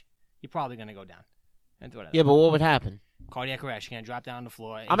 range, you're probably going to go down. And throw that Yeah, out. but what would happen? Cardiac arrest. You're going to drop down on the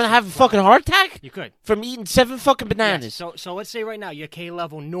floor. I'm gonna have a fucking heart attack You could. from eating 7 fucking Yes. bananas. So let's say right now your K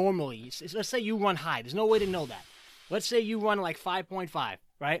level normally, let's say you run high. There's no way to know that. Let's say you run like 5.5,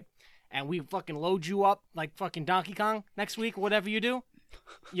 right? And we fucking load you up like fucking Donkey Kong next week, whatever you do.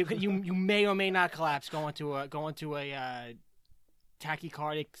 You may or may not collapse going to a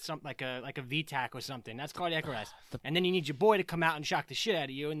tachycardic, something like a VTAC or something. That's cardiac arrest. And then you need your boy to come out and shock the shit out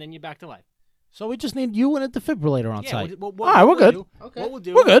of you, and then you're back to life. So we just need you and a defibrillator on Yeah, site. all right, we're good. What we'll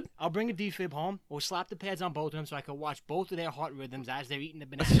do, We're good. I'll bring a defib home. We'll slap the pads on both of them so I can watch both of their heart rhythms as they're eating the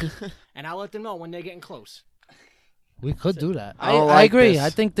banana. And I'll let them know when they're getting close. We could do that. I don't I like agree. this. I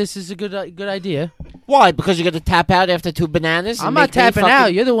think this is a good idea. Why? Because you're gonna tap out after 2 bananas? and I'm not make me tapping fucking-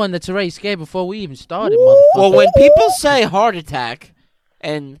 out. You're the one that's already scared before we even started, motherfucker. Well, when people say heart attack,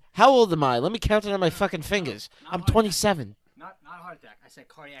 and how old am I? Let me count it on my fucking fingers. I'm 27. Not heart attack. I said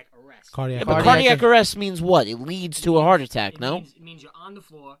cardiac arrest. Cardiac Yeah, but arrest. cardiac arrest means what? It leads to a heart attack, no? It means you're on the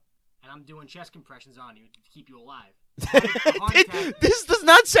floor, and I'm doing chest compressions on you to keep you alive. A heart attack. This does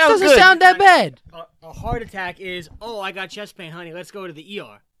not sound doesn't good. sound that bad. A heart attack is, oh, I got chest pain, honey. Let's go to the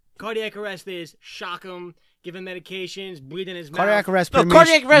ER. Cardiac arrest is shock him, give him medications, breathe in his Cardiac mouth. arrest. No, pretty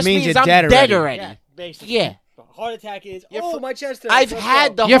cardiac arrest means means you're I'm dead dead already. already. Yeah, basically. Yeah. Heart attack is, You're oh, fl- my chest hurts. I've let's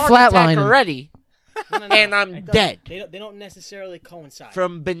had go. the You're heart attack flatlining. already No, and I'm It doesn't- dead They don't necessarily coincide.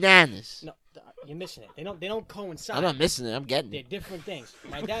 from bananas. No, you're missing it. They don't coincide. I'm not missing it. I'm getting They're it. different things.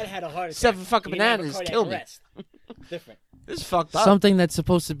 My dad had a heart attack. 7 fucking He didn't have a bananas cardiac killed me. arrest. Different. This is fucked up. Something that's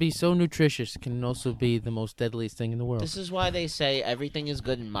supposed to be so nutritious can also be the most deadliest thing in the world. This is why they say everything is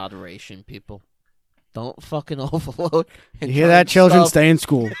good in moderation, people. Don't fucking overload. And You hear try that, and children? stuff- Stay in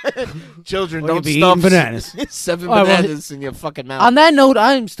school. Children, Or don't you'll be stuff eating bananas. 7 All right, well, bananas in your fucking mouth. On that note,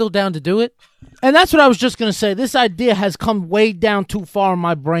 I am still down to do it. And that's what I was just going to say. This idea has come way down too far in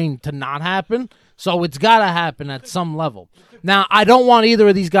my brain to not happen. So it's got to happen at some level. Now, I don't want either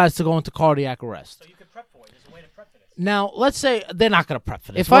of these guys to go into cardiac arrest. So you can prep for it. There's a way to prep for this. Now, let's say they're not going to prep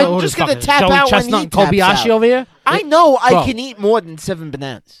for this. If I- What just is gonna fucking tap Joey out when Chestnut he and taps Kobayashi out. over here? I know I Bro. can eat more than 7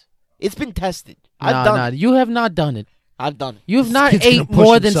 bananas. It's been tested. I've Nah, done nah, it. you have not done it. I've done it. You have not Kid's gonna ate push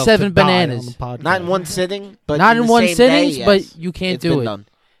more than himself 7 to die on bananas. the podcast. Not in one sitting, but Not in the one same sitting, day, yes. but you can't It's do been it. done.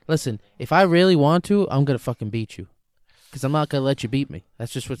 Listen, if I really want to, I'm gonna fucking beat you. Because I'm not gonna let you beat me.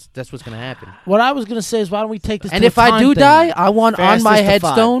 That's what's gonna happen. What I was going to say is, why don't we take this And to if a I time do thing? die, I want on Fastest my to 5.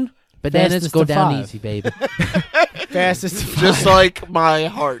 headstone bananas Fastest go to down 5. easy, baby. Fastest. Just like my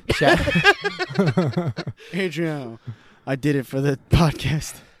heart. Adriano, I did it for the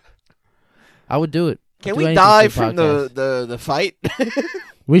podcast. I would do it. Can Do we anything die for the from podcast. the fight?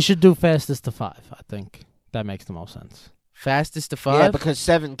 We should do fastest to 5, I think. That makes the most sense. Fastest to Yeah, 5? because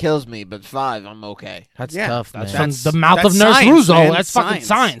 7 kills me, but 5 I'm okay. That's Yeah, tough, man. that's- From the mouth of that's Nurse science, Russo. man. That's fucking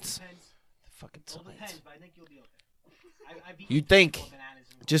science. Fucking Well, it science. depends, but I think you'll be okay. I beat You think? before bananas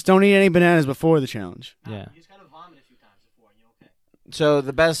and- Just don't eat any bananas before the challenge. Nah, Yeah. You just gotta vomit a few times before, and you're okay. So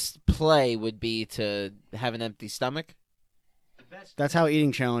the best play would be to have an empty stomach? The best. That's how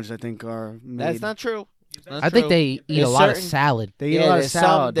eating challenges, I think, are made. That's not true. That's I think true. they eat There's a lot of certain- salad. They eat Yeah, a lot of there's some-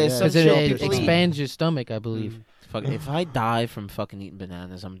 salad. there's yeah. some Because it, chill it people eat. expands your stomach, I believe. Fuck, if I die from fucking eating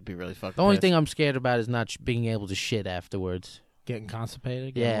bananas, I'm gonna be really fucking The only pissed. thing I'm scared about is not being able to shit afterwards. Getting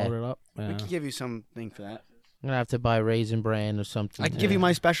constipated, Yeah. getting loaded up. We Yeah. could give you something for that. I'm gonna have to buy Raisin Bran or something. I can give you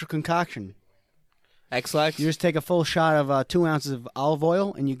my special concoction. X-Lax? You just take a full shot of 2 ounces of olive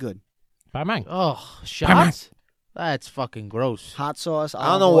oil, and you're good. Bye, man. Oh, shots? That's fucking gross. Hot sauce. I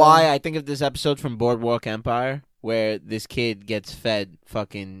don't know why I think of this episode from Boardwalk Empire where this kid gets fed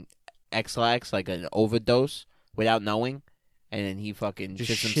fucking X-Lax, like an overdose, without knowing, and then he fucking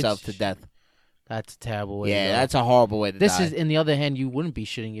Just shits himself to shits- death. That's a terrible way to Yeah, go. that's a horrible way to This die. is, in the other hand, you wouldn't be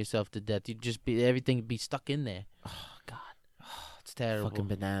shitting yourself to death. You'd just be, everything would be stuck in there. Oh, God. It's terrible. Fucking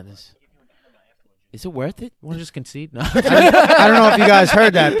bananas. Is it worth it? Want to just concede? No. I don't know if you guys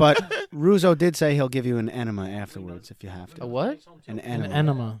heard that, but Russo did say he'll give you an enema afterwards if you have A to. what? An An enema.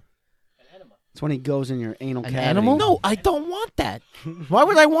 enema. It's when he goes in your anal An cavity. animal? No, I don't want that. Why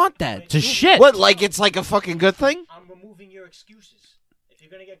would I want that? To shit. What, like it's like a fucking good thing? I'm removing your excuses. If you're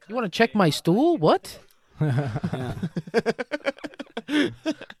gonna get You want to check my stool? What?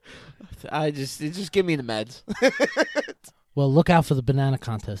 Just give me the meds. Well, look out for the banana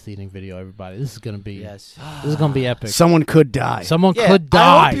contest eating video, everybody. This is gonna be Yes. This is gonna be epic. Someone could die. Someone Yeah, could I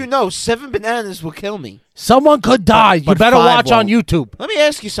die. hope you know 7 bananas will kill me. Someone could die. You but better 5 watch on won't. YouTube. Let me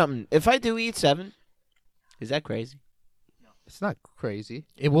ask you something. If I do eat 7, is that crazy? It's not crazy.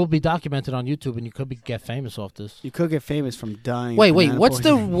 It will be documented on YouTube, and you could get famous off this. You could get famous from dying. of Wait, banana what's the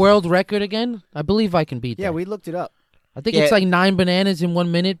poisoning. world record again? I believe I can beat Yeah, that. we looked it up. I think Yeah. it's like 9 bananas in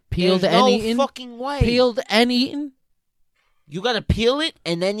 1 minute, peeled There's and no eaten. fucking way. Peeled and eaten. You gotta peel it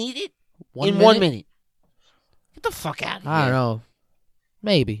and then eat it 1 1 minute. Get the fuck out of here. I don't know.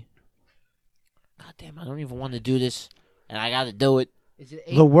 Maybe. God damn, I don't even want to do this, and I gotta do it. Is it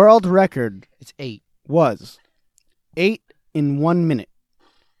The world record It's 8. was 8 in 1 minute.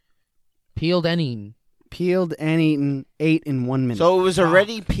 Peeled and eaten. peeled and eaten, ate in 1 minute. So it was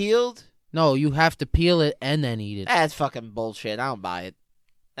already peeled? No, you have to peel it and then eat it. That's fucking bullshit. I don't buy it.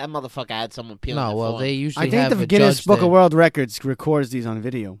 That motherfucker had someone peeling No, it well, for they him. usually I think have the a Guinness judge Book there. of World Records records these on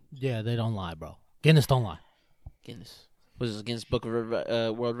video. Yeah, they don't lie, bro. Guinness don't lie. Guinness. Was this Guinness Book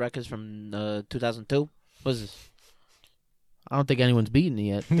of World Records from 2002? What is this? I don't think anyone's beaten it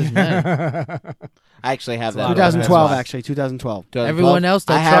yet. Doesn't matter. I actually have that. 2012, That's why. actually, 2012. 2012? Everyone else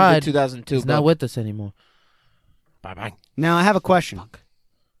that I have tried the 2002 He's not book. with us anymore. Bye-bye. Now, I have a question.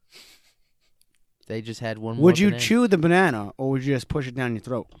 They just had one more Would you banana. chew the banana, or would you just push it down your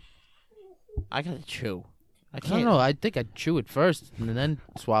throat? I gotta chew. I I can't. don't know. I think I'd chew it first and then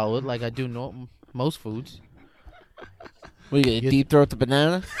swallow it like I do most foods. What, you gonna deep throat the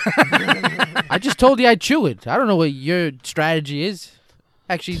banana? I just told you I'd chew it. I don't know what your strategy is.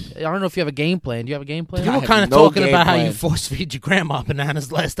 Actually, I don't know if you have a game plan. Do you have a game plan? You I were have kind of no talking game about how plan. you force feed your grandma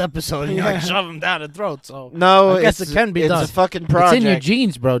bananas last episode, and you like shove them down her throat. So No, I guess it can be done. It's a fucking It's project. in your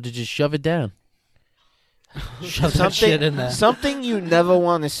genes, bro, to just shove it down. shove that shit in there. Something you never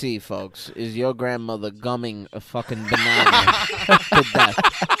want to see, folks, is your grandmother gumming a fucking banana to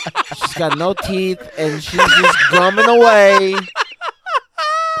death. She's got no teeth, and she's just gumming away.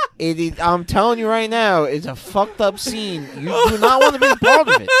 I'm telling you right now, it's a fucked up scene. You do not want to be a part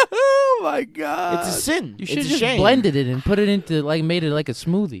of it. Oh, my God. It's a sin. You should it's have a just shame. blended it and put it into made it like a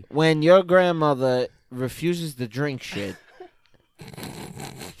smoothie. When your grandmother refuses to drink shit,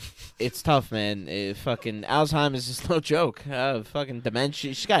 it's tough, man. Fucking Alzheimer's is no joke. Fucking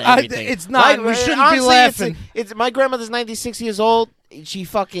dementia. She's got everything. it's not. We shouldn't be honestly, laughing. It's my grandmother's 96 years old.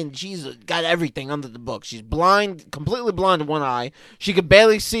 She's got everything under the book. She's blind, completely blind in one eye. She can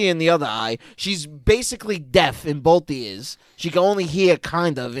barely see in the other eye. She's basically deaf in both ears. She can only hear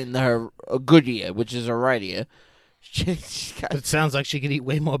kind of in her good ear, which is her right ear. She's got, It sounds like she could eat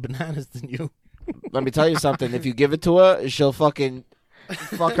way more bananas than you. let me tell you something. If you give it to her, she'll fucking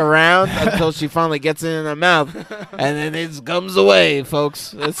fuck around until she finally gets it in her mouth, and then it gums away,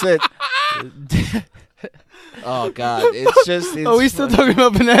 folks. That's it. Oh God, it's just. It's Are we still talking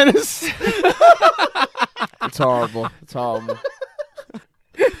about bananas? It's horrible. It's horrible.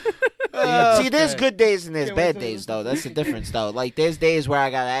 See, there's good days and there's bad days, though. That's the difference, though. Like, there's days where I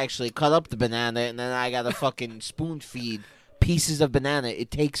gotta actually cut up the banana, and then I gotta fucking spoon feed pieces of banana. It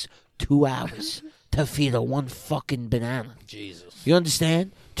takes 2 hours to feed a one fucking banana. Jesus. You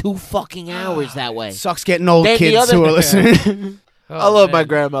understand? 2 fucking hours that way. Sucks getting old Then the kids other- who are listening. I love my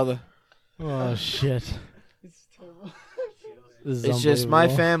grandmother. Oh shit. This is It's just my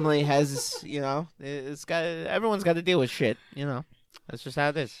unbelievable. family has, everyone's got to deal with shit. That's just how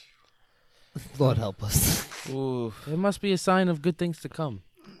it is. Lord help us. Ooh, It must be a sign of good things to come.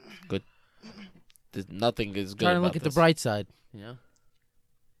 nothing is good. Try to about look at the this. bright side.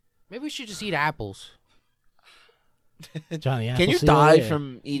 Maybe we should just eat apples. Johnny, Can you Appleseed die over here.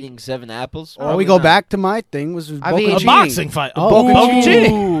 from eating 7 apples? Or we go back to my thing, was I've eaten- a bocconcini. boxing fight? Oh,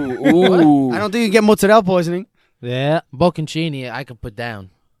 bocconcini. Ooh, I don't think you get mozzarella poisoning. Yeah. Bocconcini, I could put down.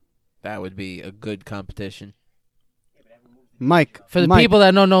 that would be a good competition. Mike, For the Mike, people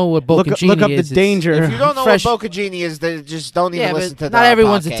that don't know what look, bocconcini look up is, the danger. If you don't know fresh- what bocconcini is, then just don't even Yeah, listen but to not the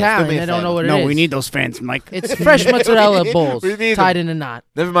everyone's podcast. Italian. Do me a They don't favor. know what it No, is. we need those fans, Mike. It's fresh mozzarella balls We need tied them. in a knot.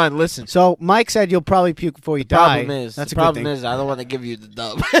 Never mind. Listen. So Mike said you'll probably puke before you The die. problem is, That's the a good problem thing. is, I don't want to give you the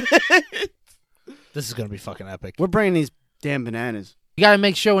dub. This is gonna be fucking epic. We're bringing these damn bananas. You gotta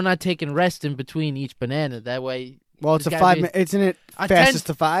make sure we're not taking rest in between each banana. That way, Well, it's There's a gotta 5 be- minute. Isn't it I fastest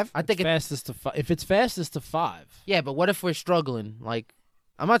to 5? I think it. Fastest to if it's fastest to 5. Yeah, but what if we're struggling? Like,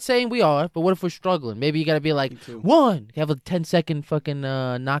 I'm not saying we are, but what if we're struggling? Maybe you gotta be like Me too. 1. Have a 10-second fucking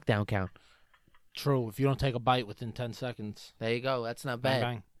knockdown count. True. If you don't take a bite within 10 seconds, There you go. That's not bang bad.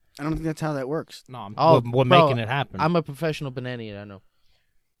 bang. I don't think that's how that works. No, Oh, we're bro, making it happen. I'm a professional banana eater. I know.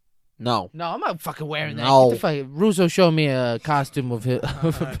 no. No, I'm not fucking wearing that. No. Get the fuck- Russo showed me a costume of his.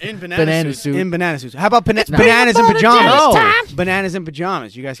 In Banana suit. In banana suits. How about No. bananas in pajamas? No. Bananas in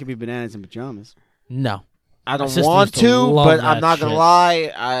pajamas. You guys could be bananas in pajamas. No. I don't sister want used to to, love but that I'm not gonna shit.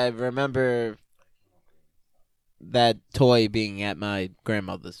 lie. I remember that toy being at my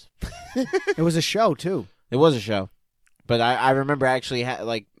grandmother's. It was a show too. It was a show, but I remember actually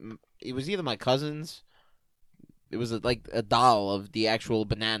it was either my cousin's. It was like a doll of the actual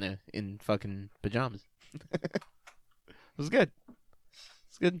banana in fucking pajamas. It was good.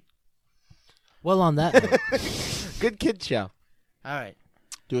 It's good. well, on that note, Good kid show. All right.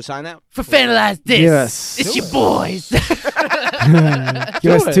 Do a sign out. For Finalize This, Yes. it's your boys.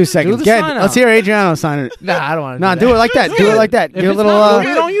 Give us 2 seconds. the Get, sign let's out. hear Adriano sign it. Nah, I don't want to. Nah, do it like that. Do it like that. if Give a it's little. not good,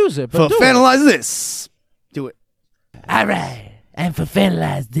 we don't use it. For But do it. finalize this. Do it. All right. And for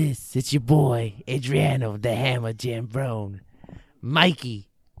Finalize This, it's your boy, Adriano the Hammer Jambrone, Mikey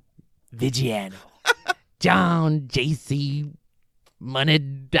Vigiano, John JC Money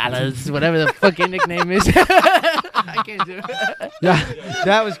Dollars, whatever the fucking nickname is. I can't do it. Yeah,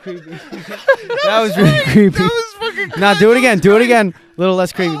 that was creepy. That was really creepy. That was fucking creepy. Now do it again. Do it again. A little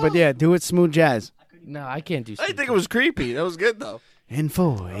less creepy, but yeah, do it smooth jazz. No, I can't do I think it was creepy. That was good, though. And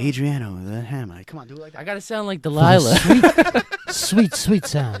for Adriano the Hammer. Come on, do it like that. I gotta sound like Delilah. Sweet, sweet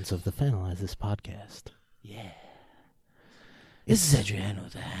sounds of the Finalize This podcast. Yeah. This is Adriano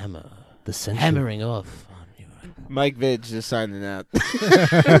the Hammer. The sensual. Hammering off on you. Mike Vidge just signing out.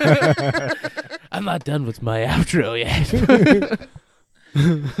 I'm not done with my outro yet.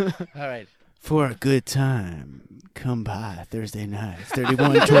 All right. For a good time, come by Thursday night,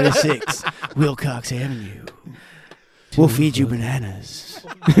 3126 Wilcox Avenue. We'll feed you bananas.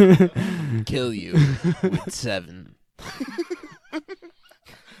 Kill you with 7.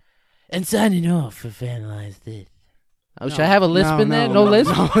 And signing off for Finalize This. Oh, should I have a lisp in there? No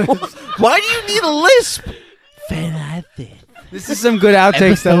lisp? Why do you need a lisp? Finalize This. This is some good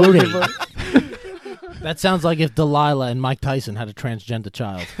outtakes that we're looking for. That sounds like if Delilah and Mike Tyson had a transgender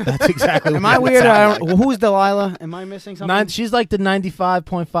child. That's exactly. Am I weird? Who's Delilah? Am I missing something? She's like the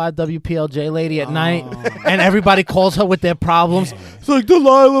 95.5 WPLJ lady at night, and everybody calls her with their problems. It's like,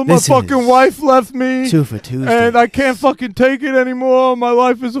 Delilah, my This fucking is wife left me, 2 for Tuesday. and I can't fucking take it anymore. My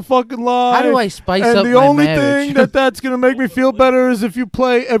life is a fucking lie. How do I spice And up the my only marriage? thing that's gonna make me feel better is if you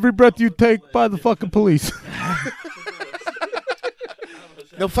play Every Breath You Take by the fucking Police.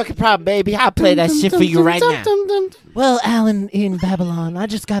 No fucking problem, baby. I'll play that shit for you right now. Well, Alan in Babylon, I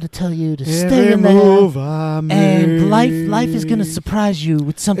just got to tell you to stay Every in there. move I And life make, is gonna surprise you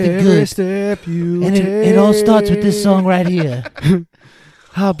with something every good. step you And take, it all starts with this song right here.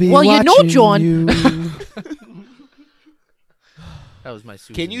 I'll be Well, you know, watching John. you. That was my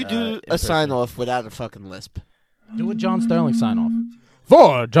Susan, Can you do a sign off without a fucking lisp? Do a John Sterling sign off.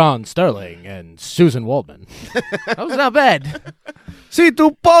 For John Sterling and Susan Waldman. That was not bad. Si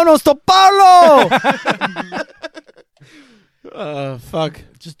tu pones to Paulo. Fuck.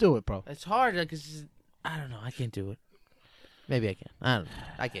 Just do it, bro. It's hard because I don't know. I can't do it. Maybe I can. I don't know.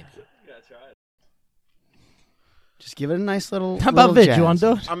 I can't do it. Just give it a nice little. How about little Vidge? You want to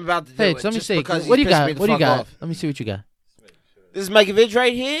do jazz. it? I'm about to do Hey, it. let me just see. because What do he's you pissed got? me the What do you fuck got? off. Let me see what you got. This is Mikey Vidge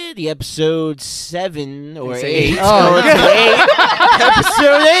right here, the episode 7 or Say 8. eight. Oh,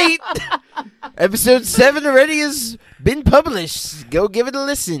 episode 8. Episode 7 already has been published. Go give it a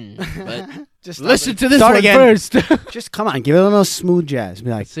listen. But Just Listen to this Start one again. first. Just come on, give it a little smooth jazz.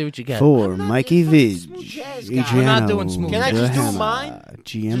 Be like, Let's see what you got. for Mikey Vidge, jazz guy. We're not doing smooth Can I the just do Hammer, mine?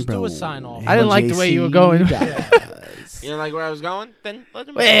 GM Just do a Bro, sign off. I didn't like the way you were going. You don't like where I was going? Then let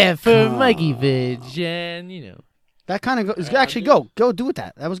him Yeah, for Come Mikey on. Vidge, and That kind of actually go do with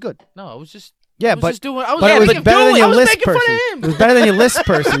that. That was good. No, I was just. Yeah, I was but just doing. I was but it was making better fun than of your him. I was list making fun person. of It him. was better than your list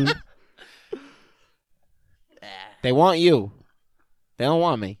person. They want you. They don't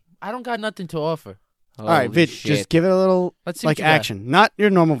want me. I don't got nothing to offer. All right, Holy Vidge, shit. just give it a little Let's see what like you got. action, not your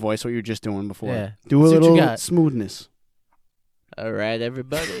normal voice, what you were just doing before. Yeah. Do a Let's see what you little got. smoothness. All right,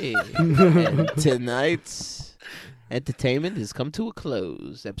 everybody. And tonight's entertainment has come to a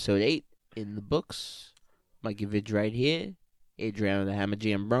close. Episode 8 in the books. Mikey Vidge right here. Adriano the Hammer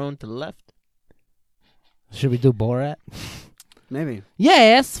Jambrone to the left. Should we do Borat? Maybe.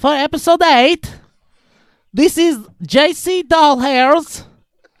 Yes, for episode 8. This is JC Dollhairs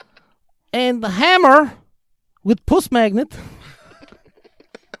and the Hammer with Puss Magnet.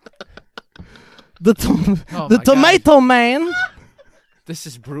 The Oh the my Tomato Man. This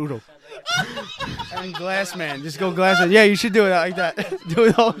is brutal. And Glass Man, just go Glass Man. Yeah, you should do it like that. Do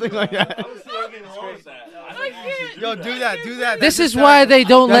the whole thing like that. Yo, do that. This is why they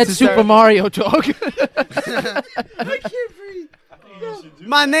don't let That's Super hysterical. Mario talk.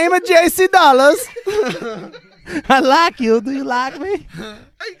 My name is JC Dollars. I like you. Do you like me?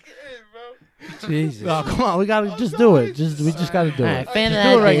 Jesus. Oh, come on, we gotta just do it. We just gotta do All it. right, fan Do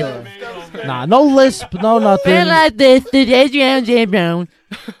like it regular. Nah, no lisp, no nothing. Fan like this, the Adriano Jambrone.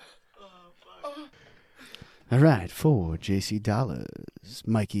 All right, for JC Dollars,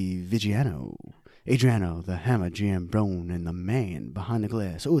 Mikey Vigiano, Adriano, the Hammer Jambrone, and the man behind the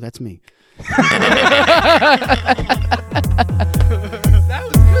glass. Oh, that's me. That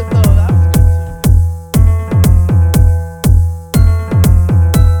was good though.